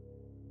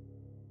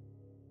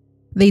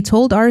 They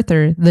told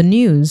Arthur the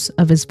news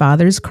of his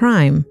father's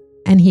crime,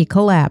 and he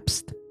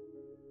collapsed.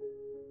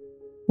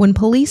 When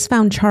police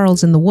found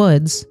Charles in the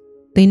woods,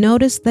 they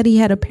noticed that he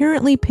had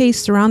apparently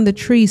paced around the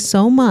tree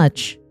so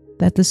much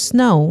that the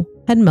snow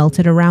had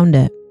melted around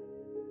it.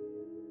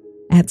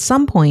 At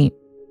some point,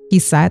 he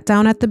sat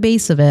down at the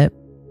base of it,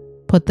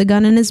 put the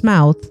gun in his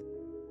mouth,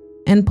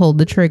 and pulled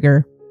the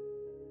trigger.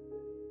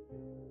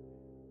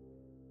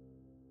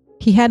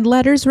 He had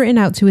letters written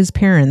out to his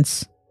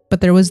parents,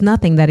 but there was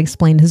nothing that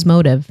explained his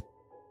motive.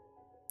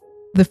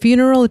 The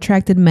funeral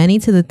attracted many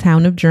to the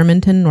town of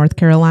Germantown, North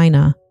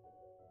Carolina.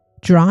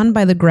 Drawn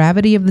by the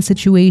gravity of the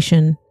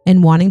situation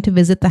and wanting to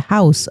visit the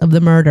house of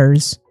the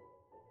murders,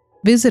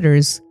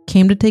 visitors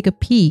came to take a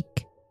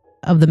peek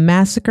of the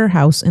massacre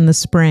house in the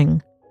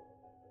spring.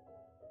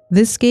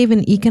 This gave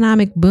an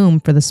economic boom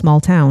for the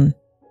small town.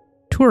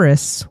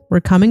 Tourists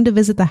were coming to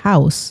visit the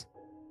house,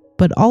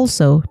 but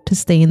also to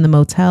stay in the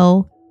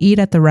motel, eat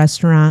at the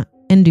restaurant,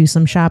 and do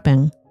some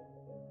shopping.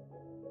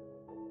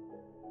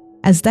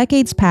 As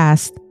decades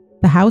passed,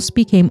 the house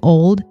became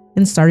old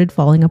and started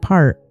falling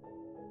apart.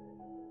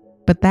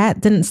 But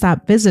that didn't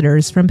stop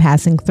visitors from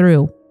passing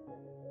through.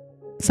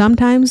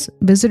 Sometimes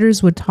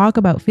visitors would talk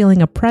about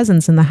feeling a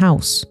presence in the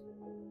house.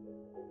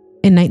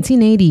 In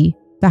 1980,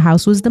 the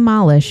house was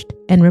demolished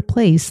and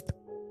replaced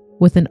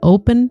with an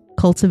open,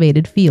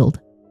 cultivated field.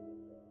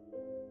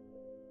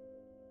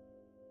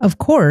 Of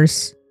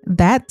course,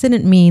 that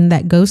didn't mean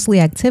that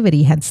ghostly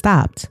activity had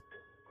stopped.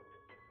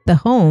 The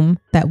home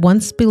that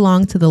once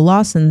belonged to the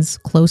Lawsons'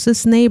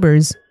 closest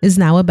neighbors is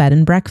now a bed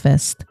and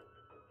breakfast.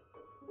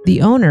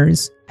 The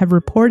owners have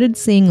reported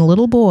seeing a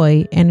little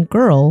boy and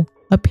girl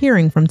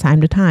appearing from time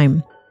to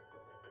time.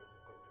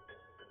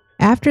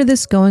 After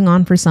this going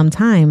on for some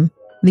time,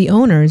 the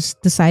owners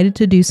decided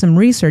to do some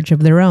research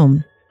of their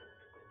own.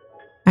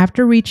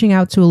 After reaching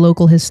out to a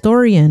local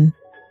historian,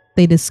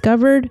 they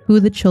discovered who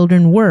the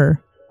children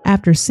were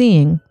after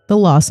seeing the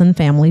Lawson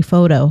family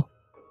photo.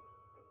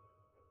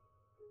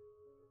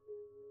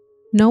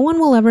 No one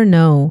will ever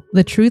know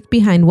the truth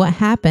behind what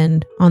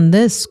happened on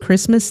this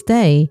Christmas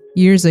Day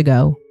years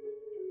ago.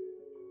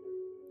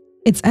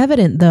 It's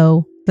evident,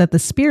 though, that the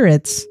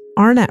spirits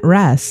aren't at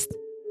rest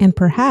and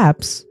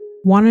perhaps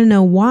want to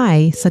know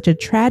why such a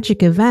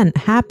tragic event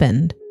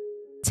happened,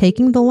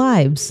 taking the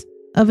lives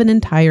of an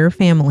entire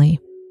family.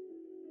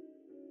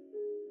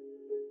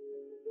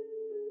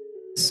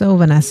 So,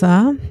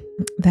 Vanessa,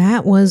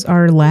 that was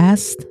our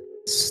last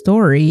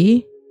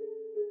story.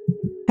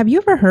 Have you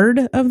ever heard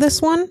of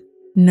this one?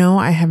 No,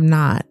 I have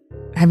not.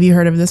 Have you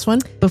heard of this one?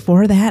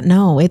 Before that,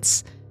 no.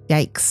 It's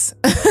Yikes.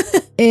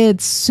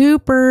 it's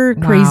super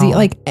crazy. Wow.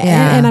 Like,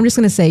 Yeah. and I'm just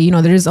gonna say,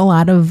 there's a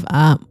lot of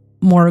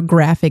more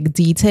graphic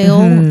detail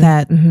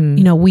that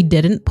we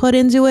didn't put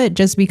into it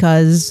just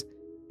because.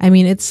 I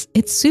mean, it's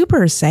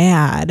super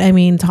sad. I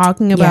mean,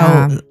 talking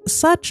about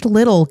such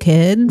little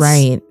kids,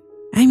 Right.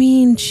 I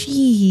mean,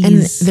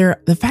 geez. And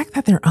the fact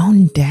that their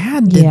own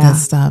dad did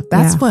this stuff,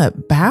 that's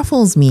what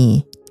baffles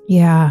me.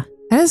 Yeah.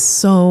 That is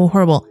so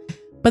horrible.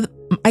 But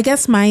I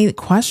guess my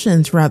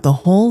question throughout the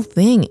whole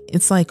thing,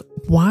 it's like,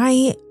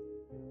 why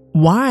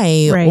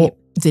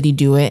did he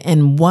do it?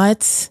 And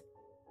what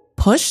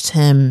pushed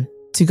him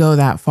to go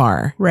that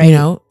far? Right.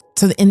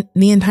 To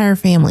the entire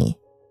family.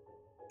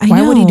 I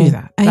Why know. would he do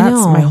that? I That's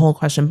know. my whole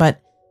question. But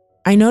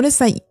I noticed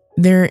that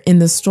there in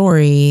the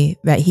story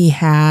that he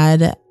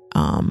had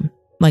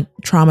like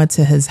trauma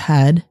to his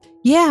head.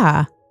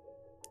 Yeah.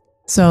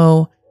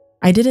 So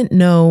I didn't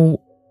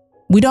know,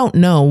 we don't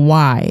know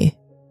why,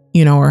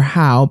 or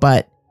how,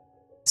 but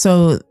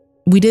so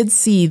we did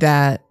see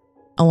that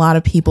a lot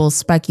of people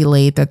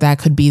speculate that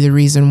could be the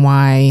reason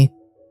why,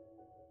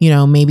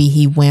 maybe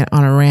he went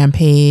on a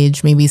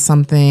rampage, maybe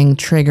something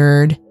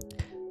triggered.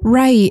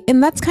 Right.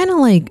 And that's kind of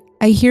like,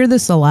 I hear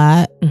this a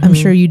lot. I'm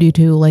sure you do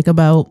too, like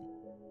about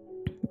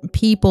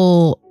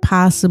people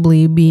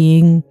possibly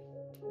being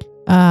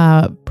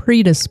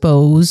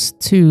predisposed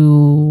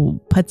to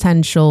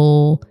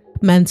potential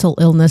mental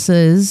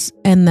illnesses,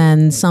 and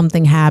then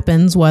something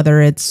happens,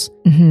 whether it's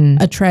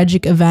a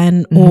tragic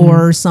event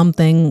or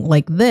something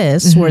like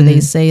this, where they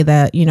say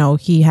that,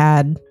 he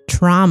had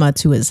trauma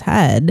to his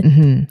head,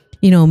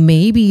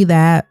 maybe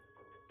that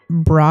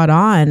brought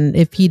on,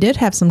 if he did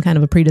have some kind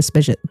of a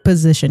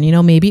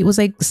predisposition, maybe it was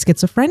like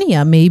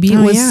schizophrenia, maybe it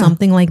was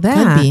something like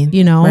that. Could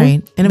be.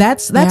 Right. And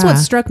that's what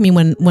struck me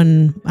when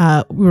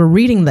we were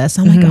reading this.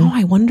 I'm like,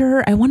 I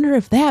wonder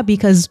if that,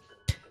 because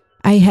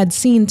I had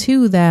seen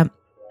too that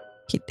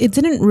it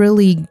didn't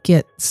really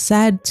get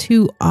said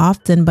too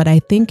often, but I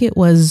think it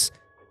was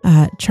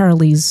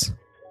Charlie's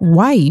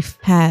wife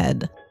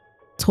had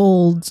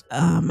told,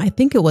 I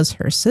think it was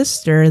her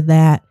sister,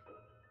 that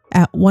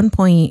at one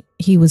point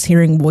he was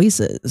hearing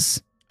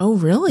voices. Oh,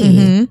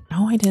 really?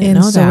 Oh, I didn't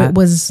know so that. It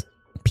was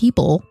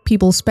people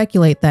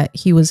speculate that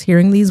he was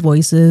hearing these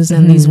voices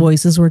and these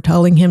voices were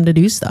telling him to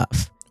do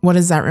stuff. What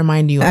does that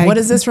remind you of? What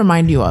does this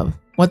remind you of?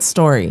 What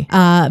story?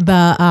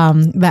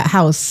 That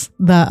house,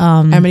 the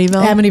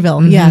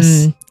Amityville?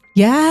 Yes.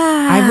 Yeah.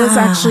 I was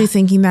actually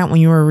thinking that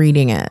when you were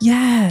reading it.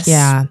 Yes.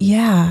 Yeah.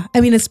 Yeah.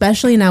 I mean,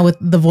 especially now with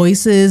the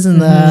voices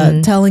and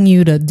the telling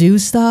you to do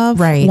stuff.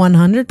 Right.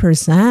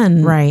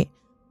 100%. Right.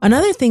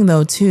 Another thing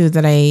though, too,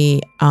 that I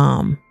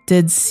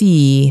did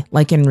see,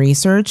 like in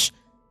research,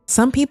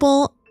 some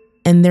people,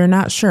 and they're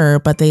not sure,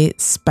 but they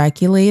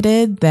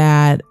speculated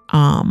that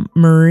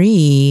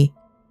Marie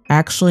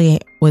actually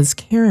was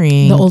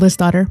carrying the oldest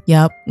daughter.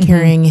 Yep.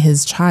 Carrying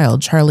his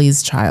child,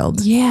 Charlie's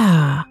child.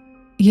 Yeah.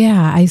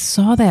 Yeah. I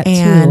saw that too.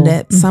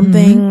 And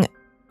something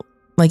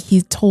like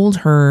he told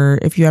her,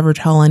 if you ever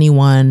tell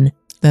anyone,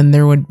 then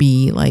there would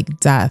be like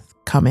death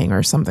coming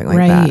or something like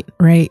that.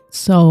 Right.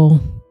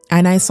 So.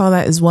 And I saw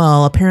that as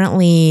well.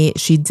 Apparently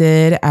she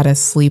did at a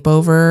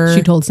sleepover.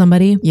 She told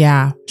somebody?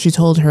 Yeah. She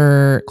told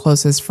her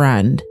closest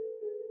friend.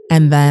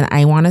 And then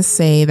I want to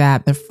say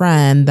that the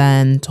friend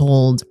then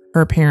told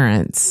her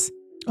parents.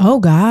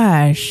 Oh,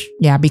 gosh.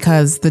 Yeah,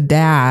 because the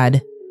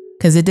dad,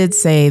 because it did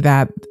say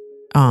that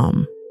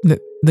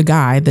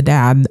the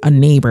dad, a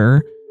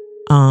neighbor,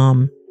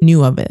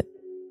 knew of it.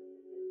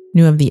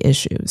 Knew of the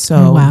issue.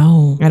 So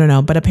wow. I don't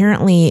know. But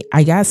apparently,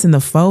 I guess in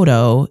the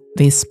photo,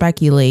 they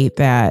speculate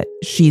that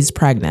she's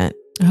pregnant.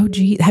 Oh,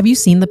 gee. Have you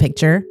seen the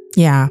picture?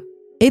 Yeah.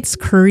 It's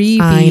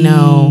creepy. I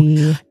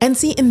know. And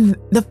see, in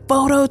the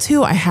photo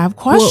too, I have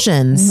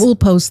questions. We'll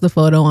post the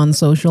photo on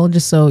social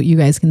just so you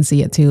guys can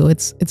see it too.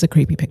 It's a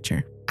creepy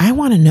picture. I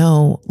want to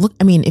know, look,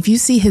 I mean, if you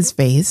see his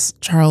face,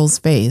 Charles'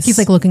 face. He's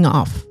like looking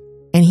off.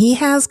 And he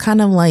has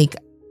kind of like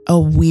a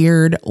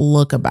weird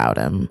look about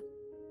him.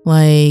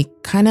 Like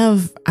kind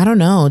of, I don't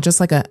know, just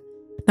like I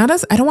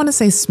don't want to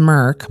say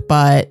smirk,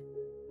 but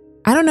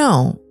I don't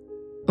know.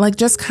 Like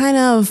just kind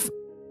of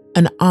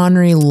an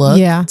ornery look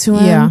to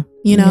him. Yeah.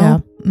 You know? Yeah.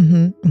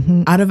 Mm-hmm,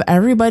 mm-hmm. Out of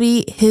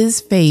everybody,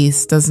 his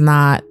face does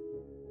not,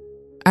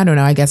 I don't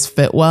know, I guess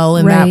fit well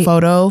in that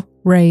photo.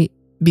 Right.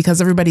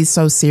 Because everybody's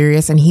so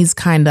serious and he's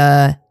kind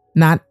of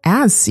not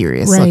as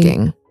serious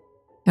looking.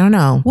 I don't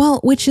know. Well,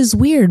 which is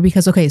weird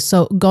because, okay,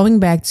 so going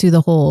back to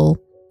the whole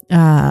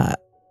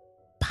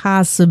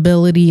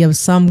possibility of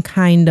some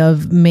kind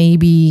of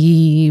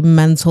maybe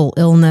mental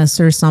illness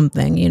or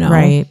something, you know?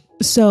 Right.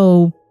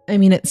 So, I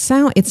mean, it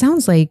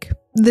sounds like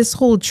this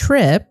whole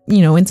trip,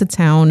 you know, into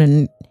town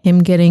and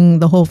him getting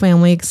the whole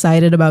family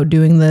excited about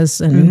doing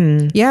this.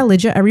 And yeah,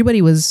 legit,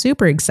 everybody was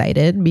super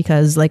excited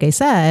because like I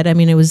said, I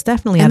mean, it was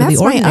definitely out of the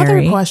ordinary. That's my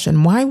other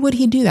question. Why would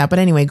he do that? But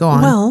anyway, go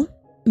on. Well,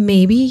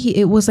 maybe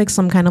it was like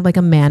some kind of like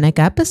a manic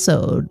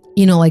episode,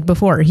 you know, like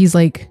before he's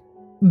like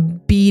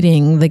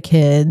beating the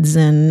kids,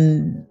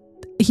 and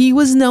he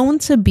was known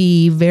to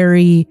be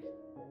very,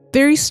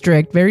 very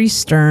strict, very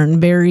stern,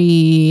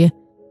 very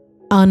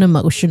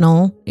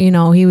unemotional. You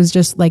know, he was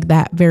just like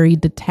that very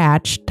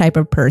detached type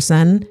of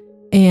person.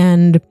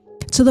 And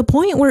to the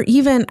point where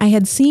even I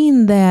had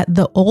seen that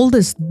the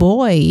oldest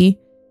boy,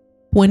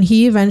 when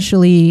he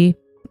eventually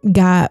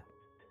got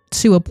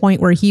to a point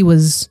where he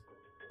was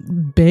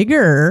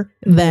bigger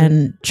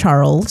than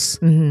Charles,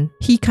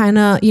 he kind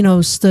of, you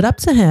know, stood up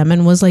to him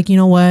and was like, you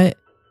know what,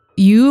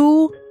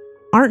 you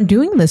aren't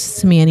doing this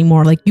to me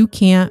anymore. Like, you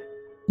can't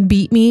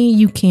beat me.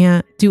 You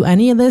can't do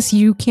any of this.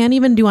 You can't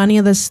even do any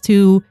of this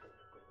to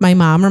my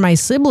mom or my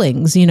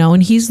siblings, you know?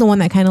 And he's the one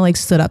that kind of like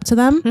stood up to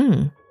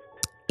them.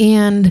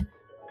 And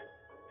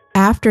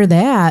after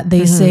that,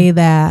 they say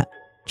that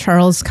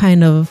Charles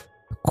kind of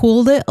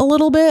cooled it a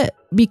little bit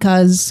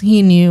because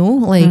he knew,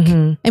 like,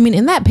 I mean,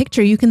 in that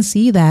picture, you can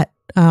see that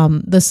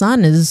the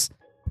son is,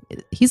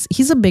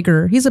 he's a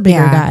bigger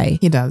guy.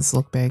 He does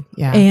look big.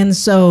 Yeah. And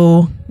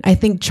so I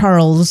think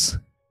Charles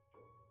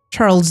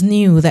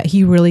knew that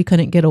he really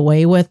couldn't get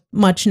away with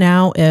much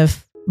now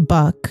if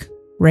Buck,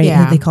 right?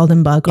 Yeah. They called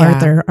him Buck,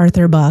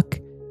 Arthur Buck.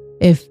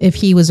 If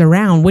he was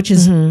around, which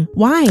is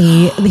why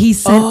he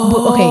said,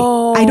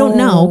 okay, I don't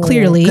know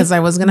clearly. Because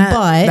I was going to,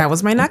 that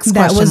was my next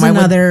question. That was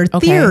another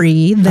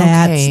theory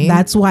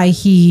that's why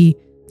he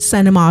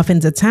sent him off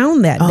into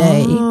town that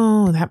day.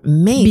 Oh, that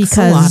makes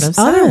a lot of sense.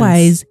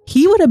 Otherwise,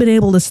 he would have been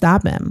able to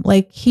stop him.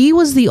 Like, he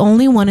was the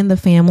only one in the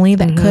family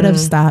that could have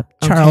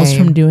stopped Charles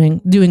from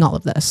doing all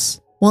of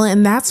this. Well,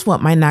 and that's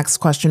what my next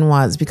question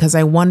was, because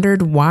I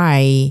wondered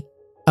why,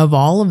 of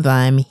all of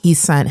them, he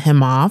sent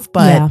him off.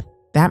 But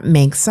that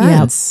makes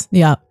sense.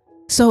 Yeah.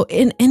 So,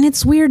 and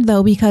it's weird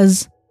though,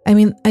 because I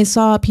mean, I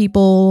saw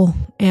people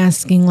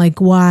asking like,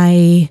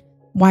 why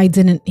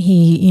didn't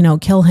he, you know,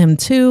 kill him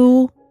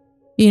too?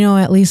 You know,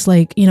 at least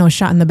like, you know,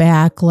 shot in the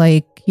back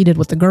like he did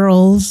with the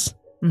girls.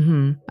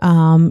 You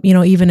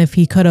know, even if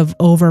he could have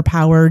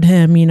overpowered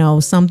him, you know,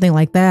 something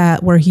like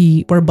that,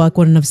 where Buck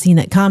wouldn't have seen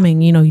it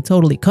coming, you know, he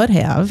totally could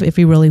have if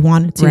he really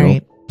wanted to.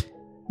 Right.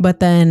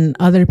 But then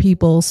other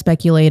people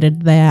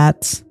speculated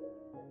that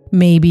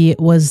maybe it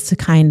was to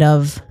kind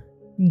of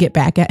get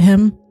back at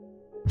him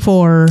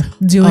for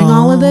doing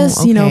all of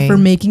this, you know, for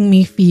making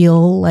me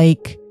feel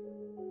like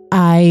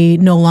I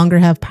no longer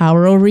have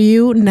power over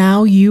you.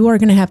 Now you are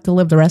going to have to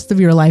live the rest of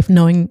your life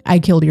knowing I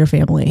killed your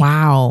family.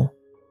 Wow.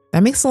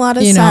 That makes a lot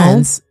of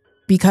sense.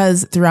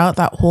 Because throughout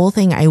that whole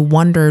thing, I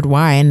wondered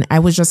why. And I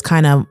was just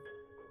kind of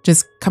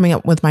just coming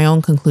up with my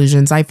own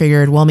conclusions. I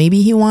figured, well,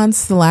 maybe he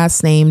wants the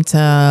last name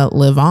to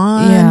live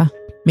on. Yeah.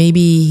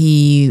 Maybe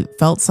he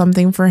felt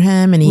something for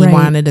him and he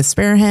wanted to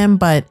spare him.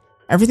 But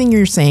everything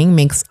you're saying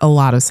makes a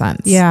lot of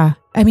sense. Yeah.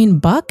 I mean,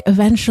 Buck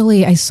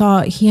eventually, I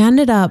saw he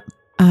ended up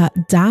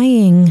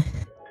dying.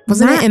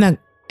 Wasn't it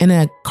in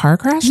a car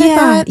crash? Yeah, I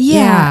thought?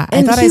 yeah.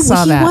 I thought I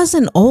saw that. He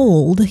wasn't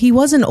old. He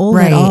wasn't old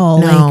at all.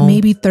 No. Like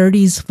maybe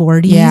 30s,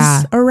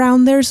 40s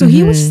around there. So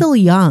he was still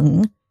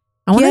young.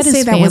 I want to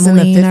say that was in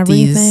the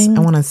 50s. I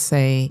want to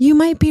say. You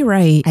might be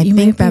right. I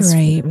think that's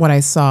what I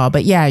saw.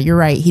 But yeah, you're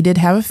right. He did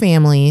have a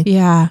family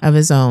of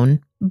his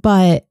own.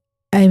 But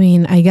I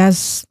mean, I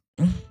guess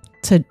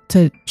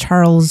to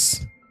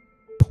Charles'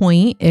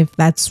 point, if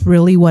that's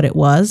really what it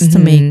was to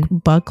make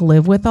Buck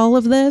live with all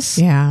of this.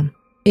 Yeah.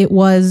 It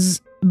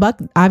was, Buck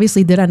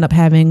obviously did end up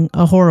having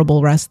a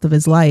horrible rest of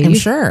his life. I'm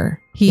sure.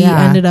 He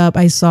ended up,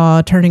 I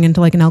saw, turning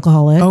into like an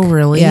alcoholic. Oh,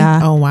 really?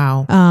 Yeah. Oh,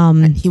 wow.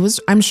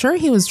 I'm sure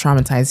he was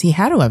traumatized. He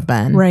had to have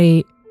been.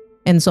 Right.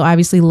 And so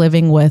obviously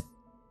living with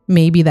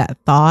maybe that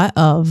thought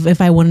of, if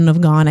I wouldn't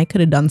have gone, I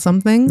could have done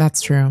something.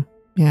 That's true.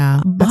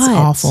 Yeah. That's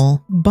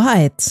awful.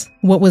 But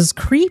what was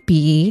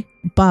creepy,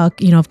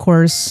 Buck, you know, of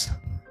course,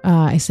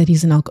 I said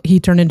he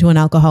turned into an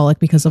alcoholic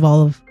because of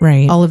all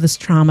of this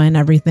trauma and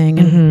everything,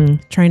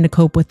 and trying to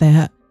cope with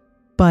that.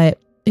 But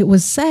it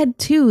was said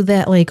too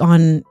that like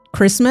on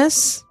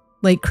Christmas,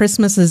 like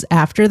Christmases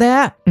after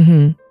that,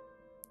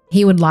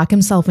 he would lock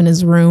himself in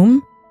his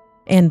room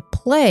and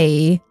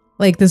play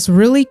like this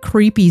really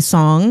creepy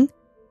song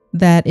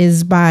that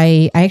is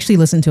by, I actually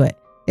listened to it.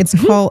 It's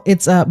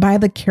by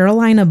the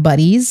Carolina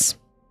Buddies.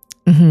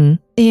 And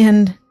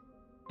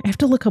I have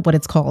to look up what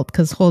it's called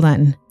because hold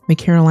on. The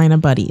Carolina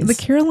Buddies. The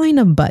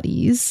Carolina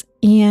Buddies.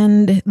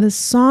 And the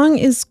song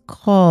is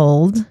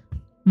called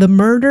The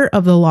Murder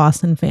of the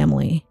Lawson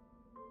Family.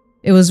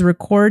 It was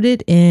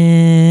recorded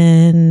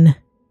in,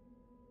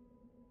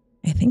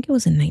 I think it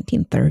was in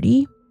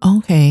 1930.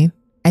 Okay.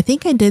 I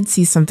think I did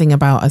see something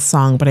about a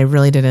song, but I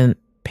really didn't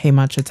pay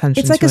much attention to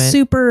it. It's like a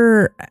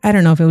super, I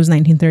don't know if it was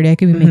 1930. I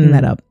could be making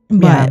that up.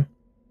 But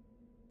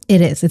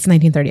it is. It's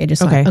 1930. I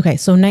just saw it. Okay.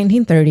 So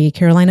 1930,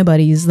 Carolina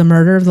Buddies, The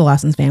Murder of the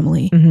Lawson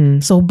Family.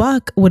 So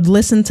Buck would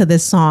listen to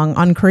this song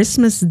on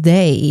Christmas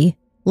Day,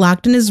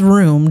 locked in his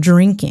room,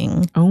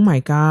 drinking. Oh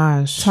my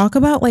gosh. Talk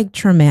about like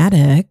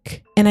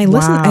traumatic. And I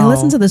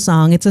listened to the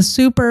song. It's a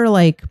super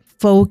like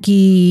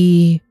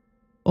folky,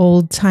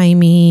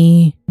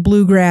 old-timey,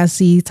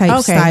 bluegrassy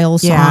type style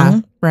song.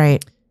 Yeah,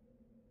 right.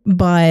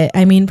 But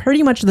I mean,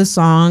 pretty much the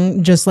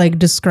song just like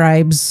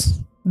describes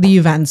the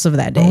events of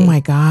that day. Oh my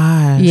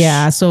gosh.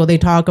 Yeah. So they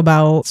talk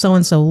about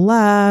so-and-so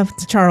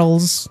left.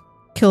 Charles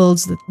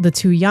kills the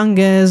two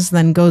youngest,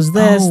 then goes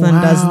this,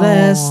 does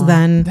this,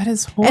 then that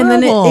is horrible.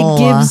 And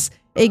then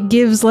it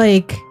gives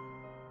like,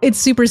 it's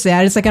super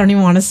sad. It's like, I don't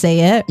even want to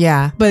say it.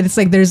 Yeah. But it's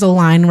like, there's a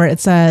line where it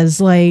says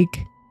like,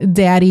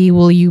 Daddy,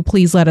 will you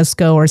please let us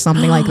go or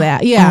something like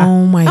that. Yeah.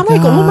 Oh my gosh. I'm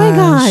like, oh my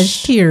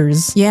gosh,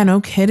 tears. Yeah, no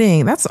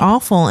kidding. That's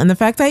awful. And the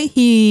fact that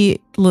he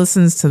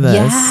listens to this.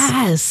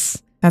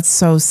 Yes. That's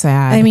so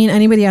sad. I mean,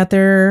 anybody out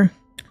there,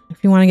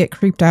 if you want to get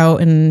creeped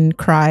out and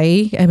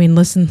cry, I mean,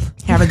 listen.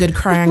 Have a good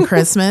cry on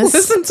Christmas.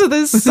 Listen to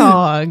this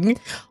song.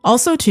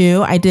 Also,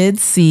 too, I did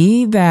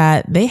see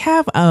that they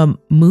have a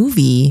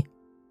movie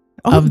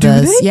of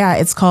this. They? Yeah,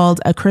 it's called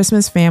A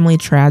Christmas Family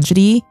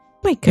Tragedy.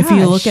 My gosh. If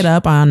you look it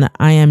up on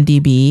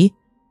IMDb,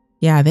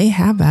 yeah, they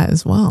have that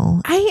as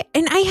well. I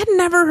had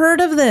never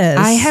heard of this.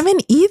 I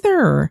haven't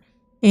either.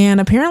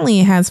 And apparently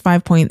it has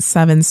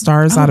 5.7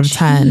 stars out of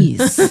 10.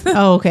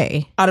 Oh,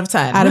 okay. Out of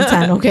 10. Out of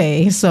 10.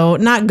 Okay. So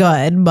not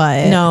good,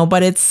 but. No,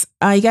 but it's,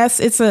 I guess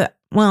it's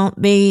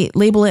they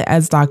label it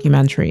as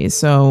documentary.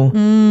 So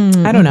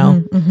I don't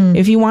know.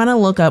 If you want to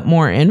look up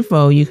more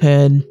info, you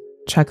could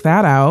check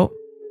that out.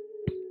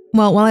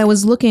 Well, while I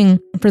was looking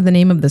for the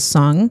name of the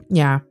song.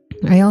 Yeah.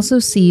 I also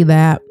see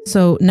that,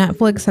 so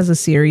Netflix has a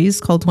series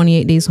called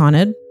 28 Days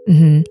Haunted.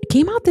 It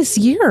came out this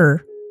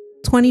year,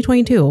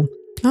 2022.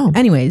 Oh.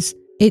 Anyways,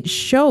 it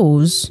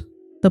shows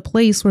the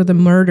place where the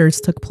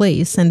murders took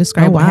place and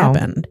describe what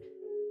happened.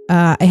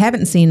 I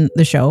haven't seen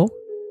the show.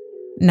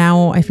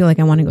 Now I feel like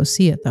I want to go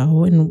see it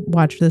though and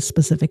watch this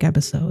specific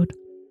episode.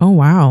 Oh,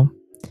 wow.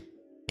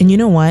 And you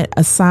know what?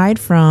 Aside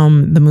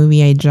from the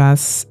movie I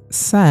just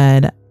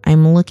said,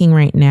 I'm looking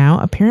right now.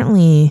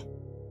 Apparently,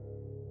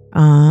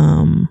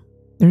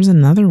 there's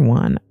another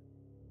one.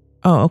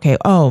 Oh, okay.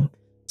 Oh,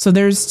 so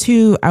there's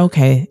two.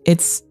 Okay.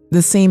 It's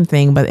the same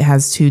thing, but it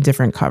has two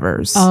different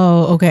covers.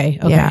 Oh, okay.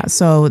 Yeah.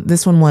 So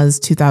this one was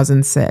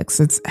 2006.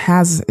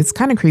 It's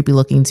kind of creepy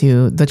looking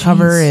too. The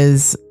cover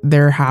is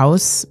their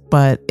house,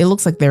 but it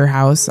looks like their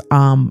house.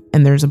 And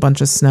there's a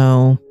bunch of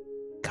snow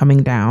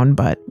coming down,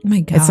 but oh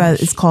my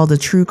gosh. It's called a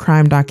true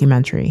crime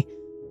documentary.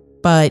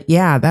 But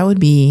yeah, that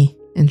would be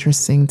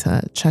interesting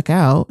to check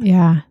out.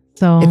 Yeah.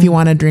 So if you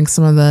want to drink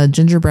some of the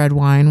gingerbread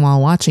wine while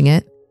watching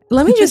it.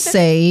 Let me just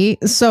say,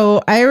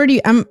 so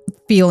I'm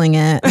feeling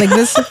it. Like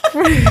this,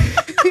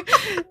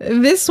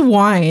 this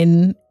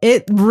wine,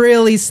 it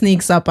really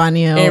sneaks up on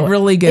you. It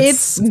really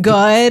gets. It's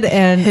good,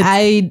 and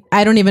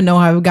I don't even know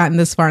how I've gotten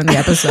this far in the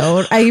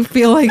episode. I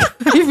feel like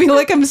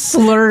I'm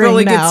slurring.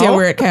 Really now. gets you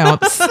where it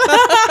counts.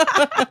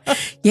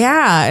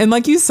 Yeah, and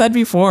like you said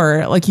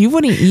before, like you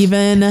wouldn't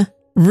even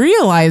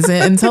realize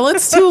it until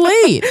it's too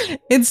late.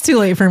 It's too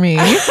late for me.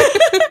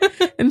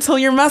 Until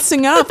you're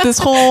messing up this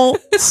whole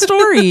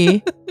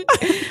story.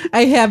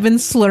 I have been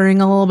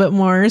slurring a little bit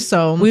more,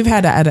 so we've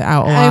had to edit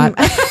out a lot.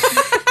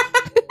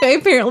 I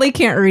apparently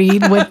can't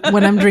read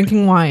when I'm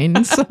drinking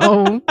wine,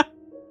 so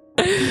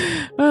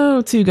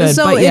oh, too good.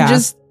 So but yeah. It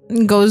just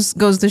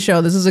goes to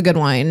show this is a good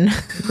wine.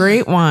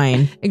 Great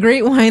wine. A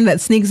great wine that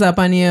sneaks up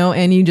on you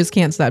and you just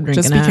can't stop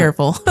drinking. Just be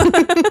careful.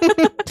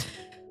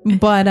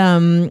 But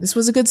this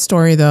was a good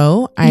story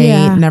though.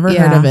 I never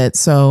heard of it,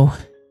 so.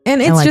 And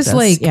it's just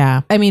this.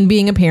 like, I mean,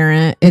 being a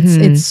parent,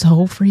 it's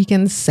so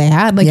freaking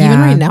sad. Like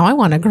even right now, I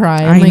want to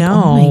cry. I'm like,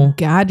 oh my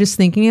God, just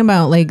thinking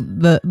about like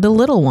the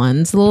little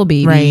ones, the little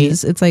babies.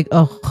 Right. It's like,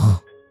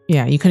 oh.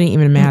 Yeah, you couldn't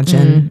even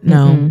imagine.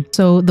 No.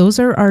 So those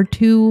are our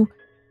two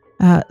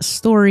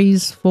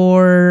stories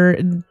for,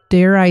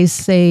 dare I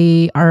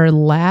say, our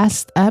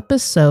last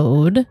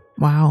episode.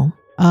 Wow.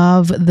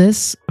 Of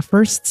this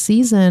first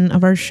season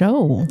of our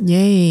show.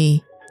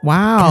 Yay.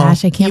 Wow.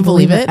 Gosh, I can't Can you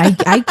believe it.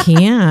 I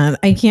can't.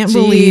 I can't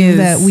believe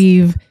that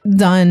we've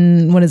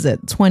done, what is it,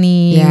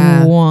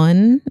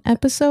 21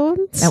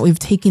 episodes? That we've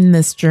taken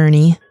this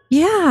journey.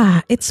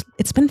 Yeah, it's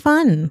been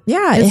fun.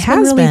 Yeah, It's it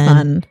has been really been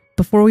fun.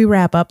 Before we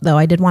wrap up, though,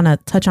 I did want to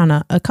touch on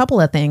a couple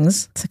of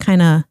things to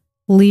kind of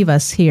leave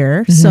us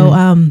here. Mm-hmm.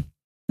 So,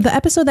 the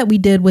episode that we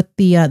did with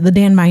the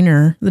Dan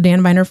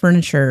Viner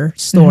furniture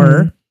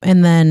store, Mm-hmm.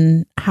 and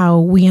then how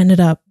we ended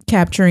up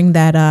capturing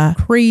that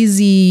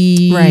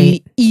crazy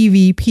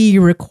EVP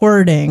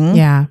recording.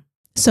 Yeah.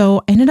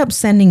 So I ended up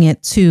sending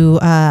it to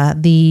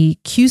the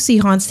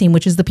QC Haunts team,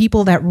 which is the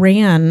people that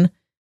ran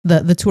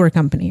the tour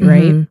company,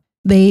 right? Mm-hmm.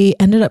 They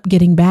ended up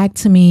getting back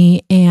to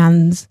me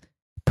and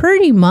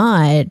pretty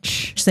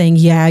much saying,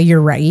 yeah,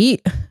 you're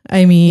right.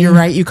 I mean, You're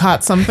right. You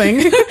caught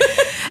something.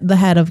 the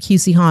head of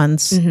QC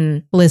Haunts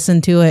Mm-hmm.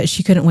 listened to it.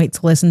 She couldn't wait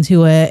to listen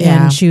to it.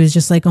 Yeah. And she was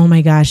just like, oh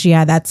my gosh,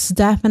 yeah, that's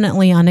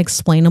definitely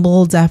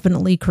unexplainable.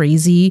 Definitely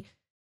crazy.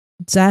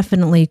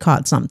 Definitely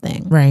caught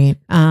something. Right.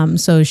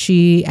 So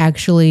she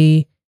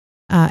actually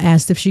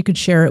asked if she could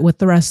share it with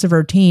the rest of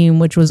her team,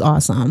 which was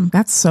awesome.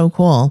 That's so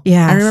cool.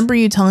 Yeah. I remember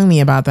you telling me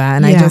about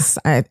that. And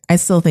I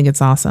still think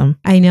it's awesome.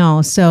 I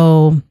know.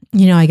 So,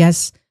 I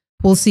guess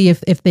we'll see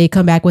if they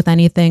come back with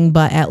anything,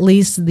 but at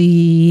least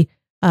the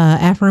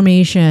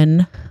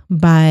affirmation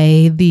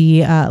by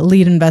the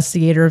lead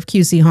investigator of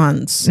QC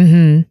Haunts.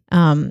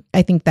 Mm-hmm.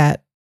 I think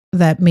that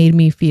made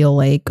me feel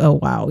like, oh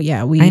wow,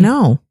 yeah, I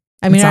know.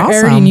 I mean, It's I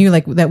already awesome. knew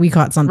like that we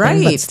caught something,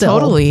 Right. but still.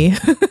 Totally.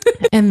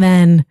 And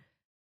then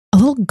a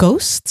little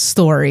ghost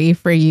story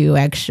for you,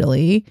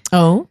 actually.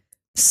 Oh,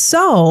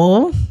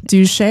 So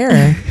do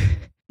share.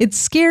 it's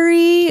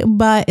scary,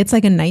 but it's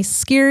like a nice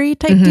scary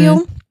type Mhm.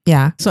 deal.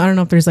 Yeah. So I don't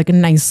know if there's like a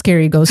nice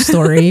scary ghost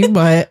story,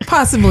 but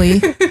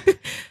Possibly.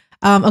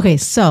 okay.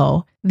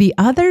 So the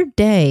other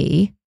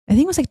day, I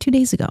think it was like 2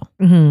 days ago,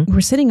 Mm-hmm. we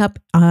were sitting up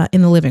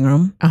in the living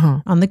room Uh-huh.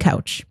 on the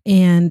couch,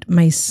 and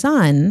my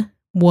son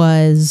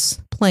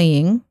was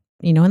playing,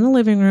 in the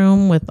living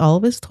room with all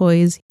of his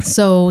toys.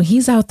 So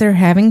he's out there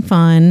having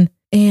fun.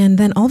 And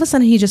then all of a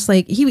sudden he just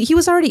like, he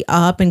was already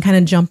up and kind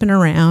of jumping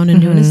around and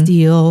doing his Mhm.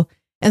 deal.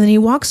 And then he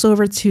walks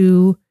over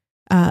to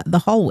the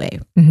hallway,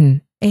 Mm-hmm.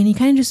 and he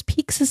kind of just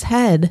peeks his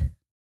head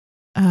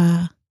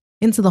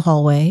into the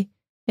hallway.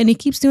 And he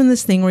keeps doing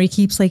this thing where he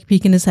keeps like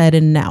peeking his head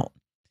in and out.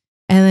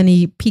 And then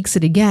he peeks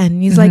it again.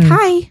 And he's like, Mhm.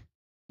 hi.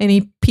 And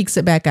he peeks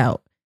it back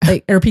out,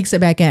 or peeks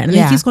it back in. And then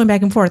Yeah. he keeps going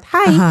back and forth.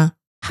 Hi, Uh-huh.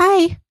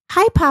 hi,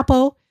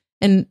 Papo.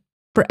 And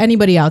for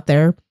anybody out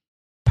there,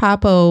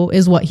 Papo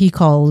is what he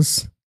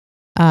calls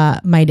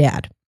my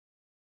dad.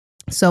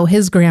 So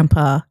his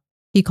grandpa,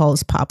 he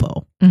calls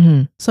Papo.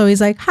 Mm-hmm. So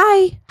he's like,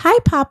 hi,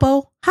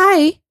 Papo,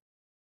 hi.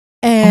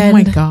 Oh And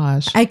my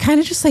gosh. I kind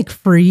of just like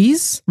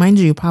freeze. Mind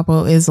you,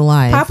 Papo is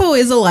alive. Papo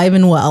is alive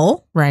and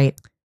well. Right.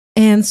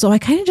 And so I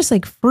kind of just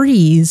like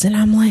freeze, and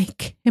I'm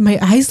like, and my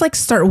eyes like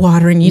start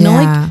watering,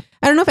 like, I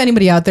don't know if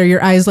anybody out there,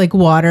 your eyes like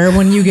water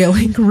when you get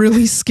like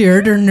really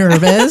scared or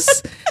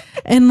nervous.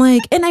 and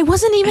I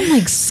wasn't even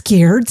like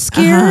scared,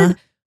 Uh-huh.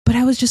 but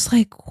I was just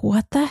like,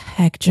 what the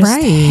heck just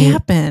Right.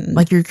 happened?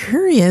 Like you're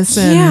curious.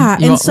 And Yeah,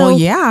 you and go, so- well,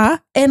 yeah.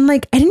 and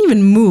like, I didn't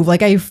even move.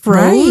 Like I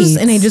froze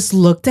Right. and I just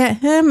looked at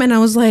him and I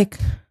was like,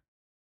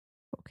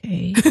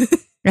 okay.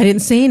 I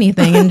didn't say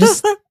anything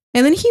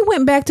and then he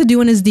went back to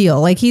doing his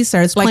deal. Like he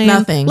starts Like playing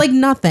nothing. like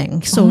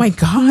nothing. So oh my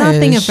gosh.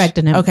 nothing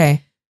affected him.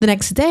 Okay. The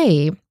next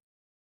day,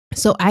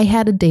 so I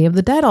had a Day of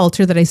the Dead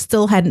altar that I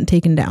still hadn't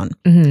taken down.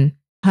 Mm-hmm.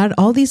 Had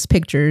all these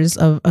pictures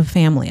of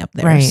family up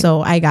there. Right.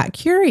 So I got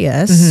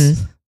curious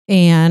Mhm.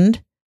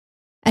 and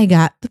I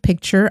got the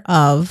picture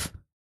of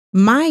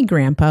my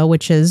grandpa,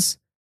 which is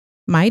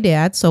my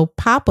dad. So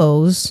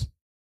Papo's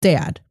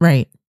dad.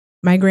 Right.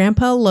 My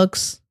grandpa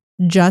looks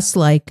just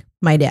like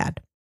my dad.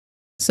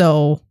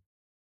 So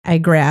I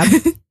grab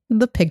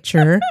the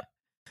picture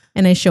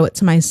and I show it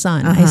to my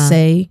son. I Uh-huh.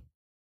 say,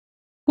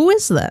 who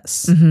is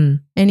this? Mm-hmm.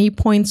 And he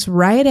points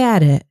right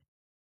at it.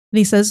 And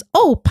he says,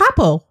 oh,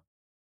 Papo.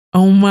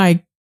 Oh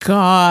my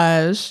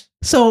gosh.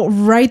 So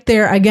right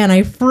there, again,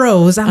 I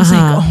froze. I was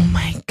Uh-huh. like, oh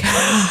my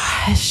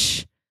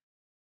gosh.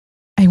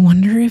 I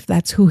wonder if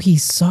that's who he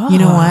saw. You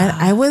know what?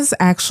 I was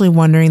actually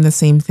wondering the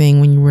same thing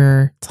when you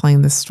were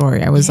telling this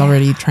story. I was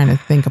already trying to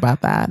think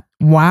about that.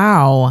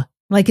 Wow.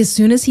 Like as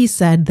soon as he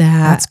said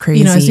that, That's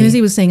crazy. as soon as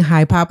he was saying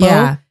hi, Papo,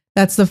 Yeah.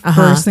 that's the Uh-huh.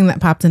 first thing that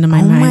popped into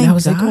my Oh mind. my I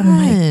was like, oh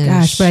my gosh.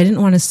 gosh. But I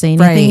didn't want to say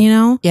anything,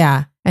 Right.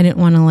 Yeah. I didn't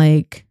want to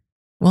like.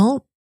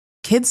 Well,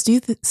 kids do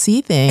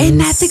see things. And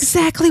that's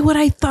exactly what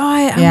I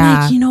thought. I'm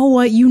Yeah. like, you know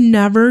what? You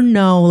never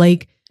know.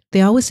 Like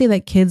they always say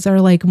that kids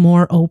are like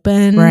more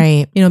open.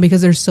 Right.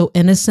 Because they're so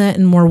innocent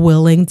and more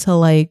willing to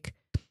like,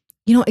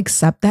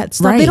 accept that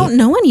stuff. They Right. don't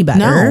know any better.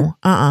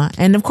 No.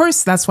 And of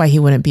course, that's why he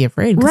wouldn't be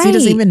afraid because he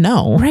doesn't Right. even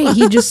know. Right.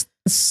 He just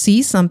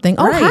sees something.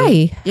 Oh,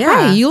 Right. hi.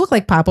 Yeah. Hi. You look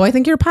like Papo. I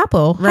think you're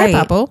Papo. Right.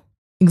 Hi, Papo.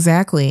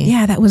 Exactly.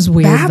 Yeah, that was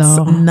weird That's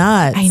though.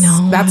 nuts. I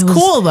know. That's I was-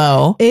 cool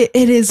though. It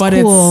is But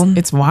cool.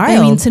 it's wild.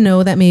 I mean, to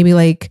know that maybe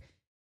like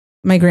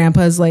my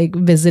grandpa's like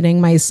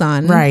visiting my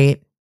son. right.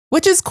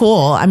 Which is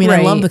cool. I mean,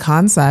 I love the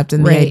concept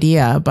and the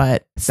idea,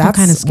 but that's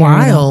kind of scary,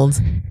 wild.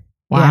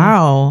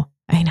 Wow.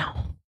 Yeah, I know.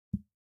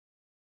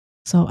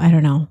 So I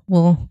don't know.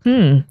 Well,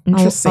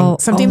 interesting.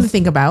 Something to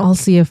think about. I'll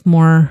see if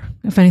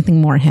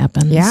anything more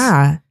happens.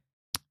 Yeah.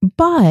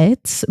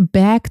 But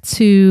back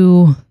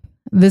to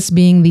this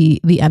being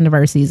the end of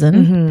our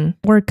season.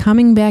 We're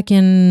coming back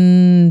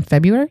in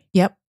February.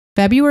 Yep.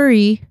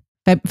 February.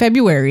 I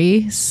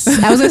was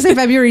going to say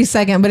February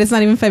 2nd, but it's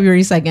not even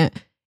February 2nd.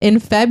 In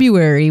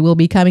February, we'll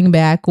be coming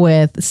back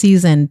with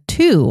season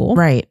 2.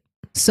 Right.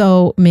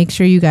 So make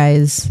sure you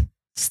guys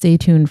stay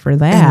tuned for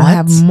that. And we'll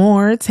have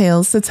more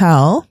tales to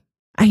tell.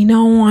 I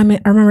know. I'm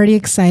already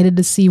excited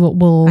to see what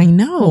we'll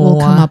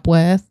come up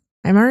with.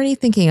 I'm already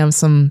thinking of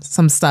some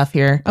stuff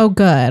here. Oh,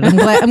 good. I'm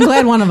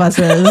glad one of us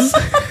is.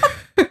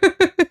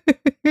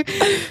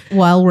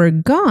 While we're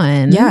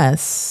gone.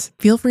 Yes.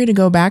 Feel free to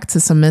go back to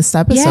some missed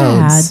episodes.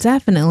 Yeah,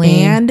 definitely.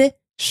 And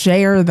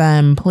share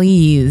them,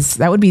 please.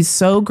 That would be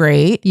so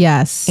great.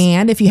 Yes.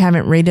 And if you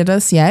haven't rated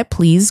us yet,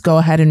 please go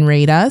ahead and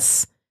rate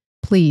us.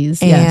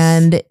 Please.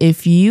 And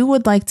if you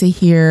would like to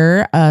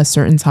hear a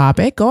certain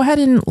topic, go ahead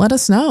and let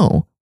us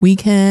know. We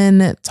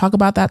can talk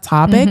about that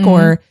topic,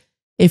 or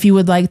if you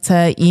would like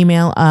to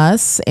email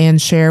us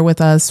and share with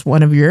us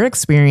one of your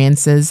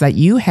experiences that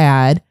you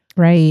had.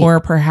 Right. Or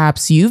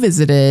perhaps you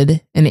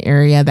visited an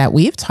area that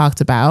we've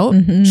talked about.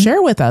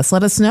 Share with us.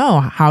 Let us know.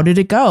 How did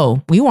it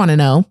go? We want to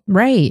know.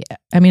 Right.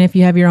 I mean, if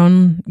you have your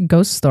own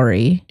ghost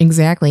story.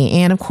 Exactly.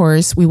 And of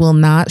course, we will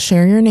not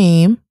share your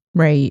name.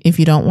 Right. If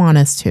you don't want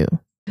us to.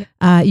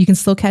 You can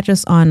still catch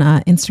us on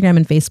Instagram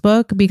and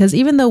Facebook, because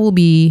even though we'll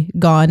be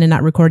gone and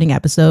not recording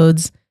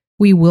episodes,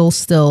 we will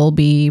still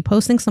be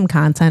posting some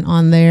content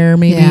on there.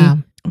 Maybe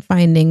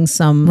finding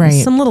some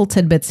little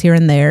tidbits here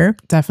and there.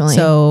 Definitely.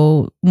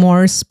 So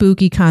more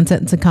spooky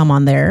content to come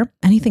on there.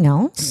 Anything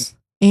else?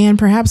 And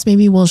perhaps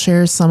maybe we'll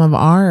share some of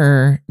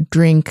our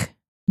drink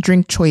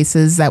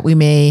choices that we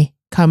may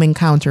come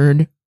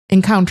encounter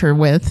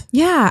with.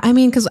 Yeah, I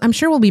mean, because I'm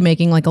sure we'll be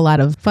making like a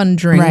lot of fun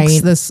drinks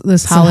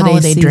this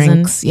holiday season.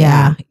 Drinks.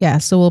 Yeah.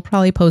 So we'll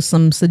probably post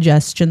some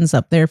suggestions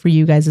up there for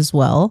you guys as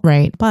well.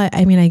 Right. But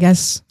I mean, I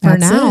guess for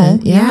that's now,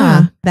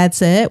 it.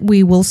 That's it.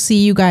 We will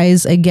see you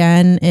guys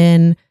again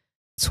in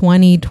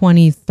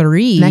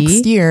 2023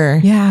 next year.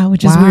 Yeah,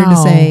 which is weird to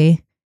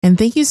say. And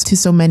thank you to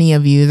so many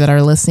of you that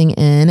are listening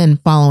in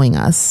and following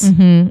us.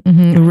 We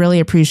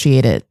really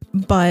appreciate it.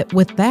 But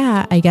with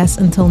that, I guess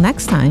until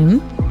next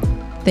time.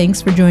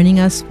 Thanks for joining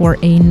us for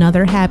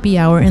another happy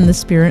hour in the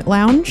Spirit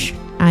Lounge.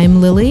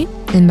 I'm Lily.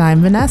 And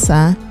I'm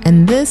Vanessa.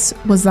 And this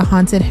was the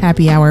Haunted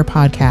Happy Hour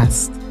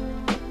podcast.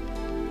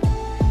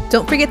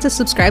 Don't forget to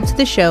subscribe to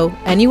the show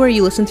anywhere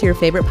you listen to your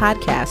favorite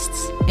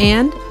podcasts.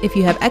 And if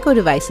you have Echo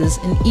devices,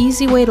 an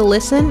easy way to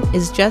listen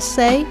is just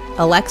say,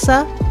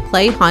 Alexa,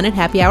 play Haunted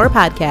Happy Hour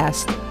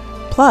podcast.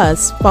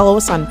 Plus, follow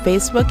us on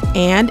Facebook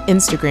and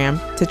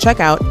Instagram to check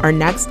out our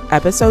next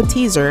episode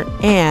teaser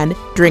and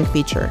drink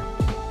feature.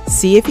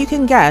 See if you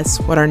can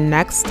guess what our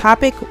next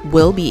topic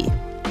will be.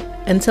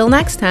 Until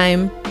next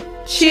time,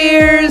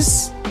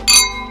 cheers!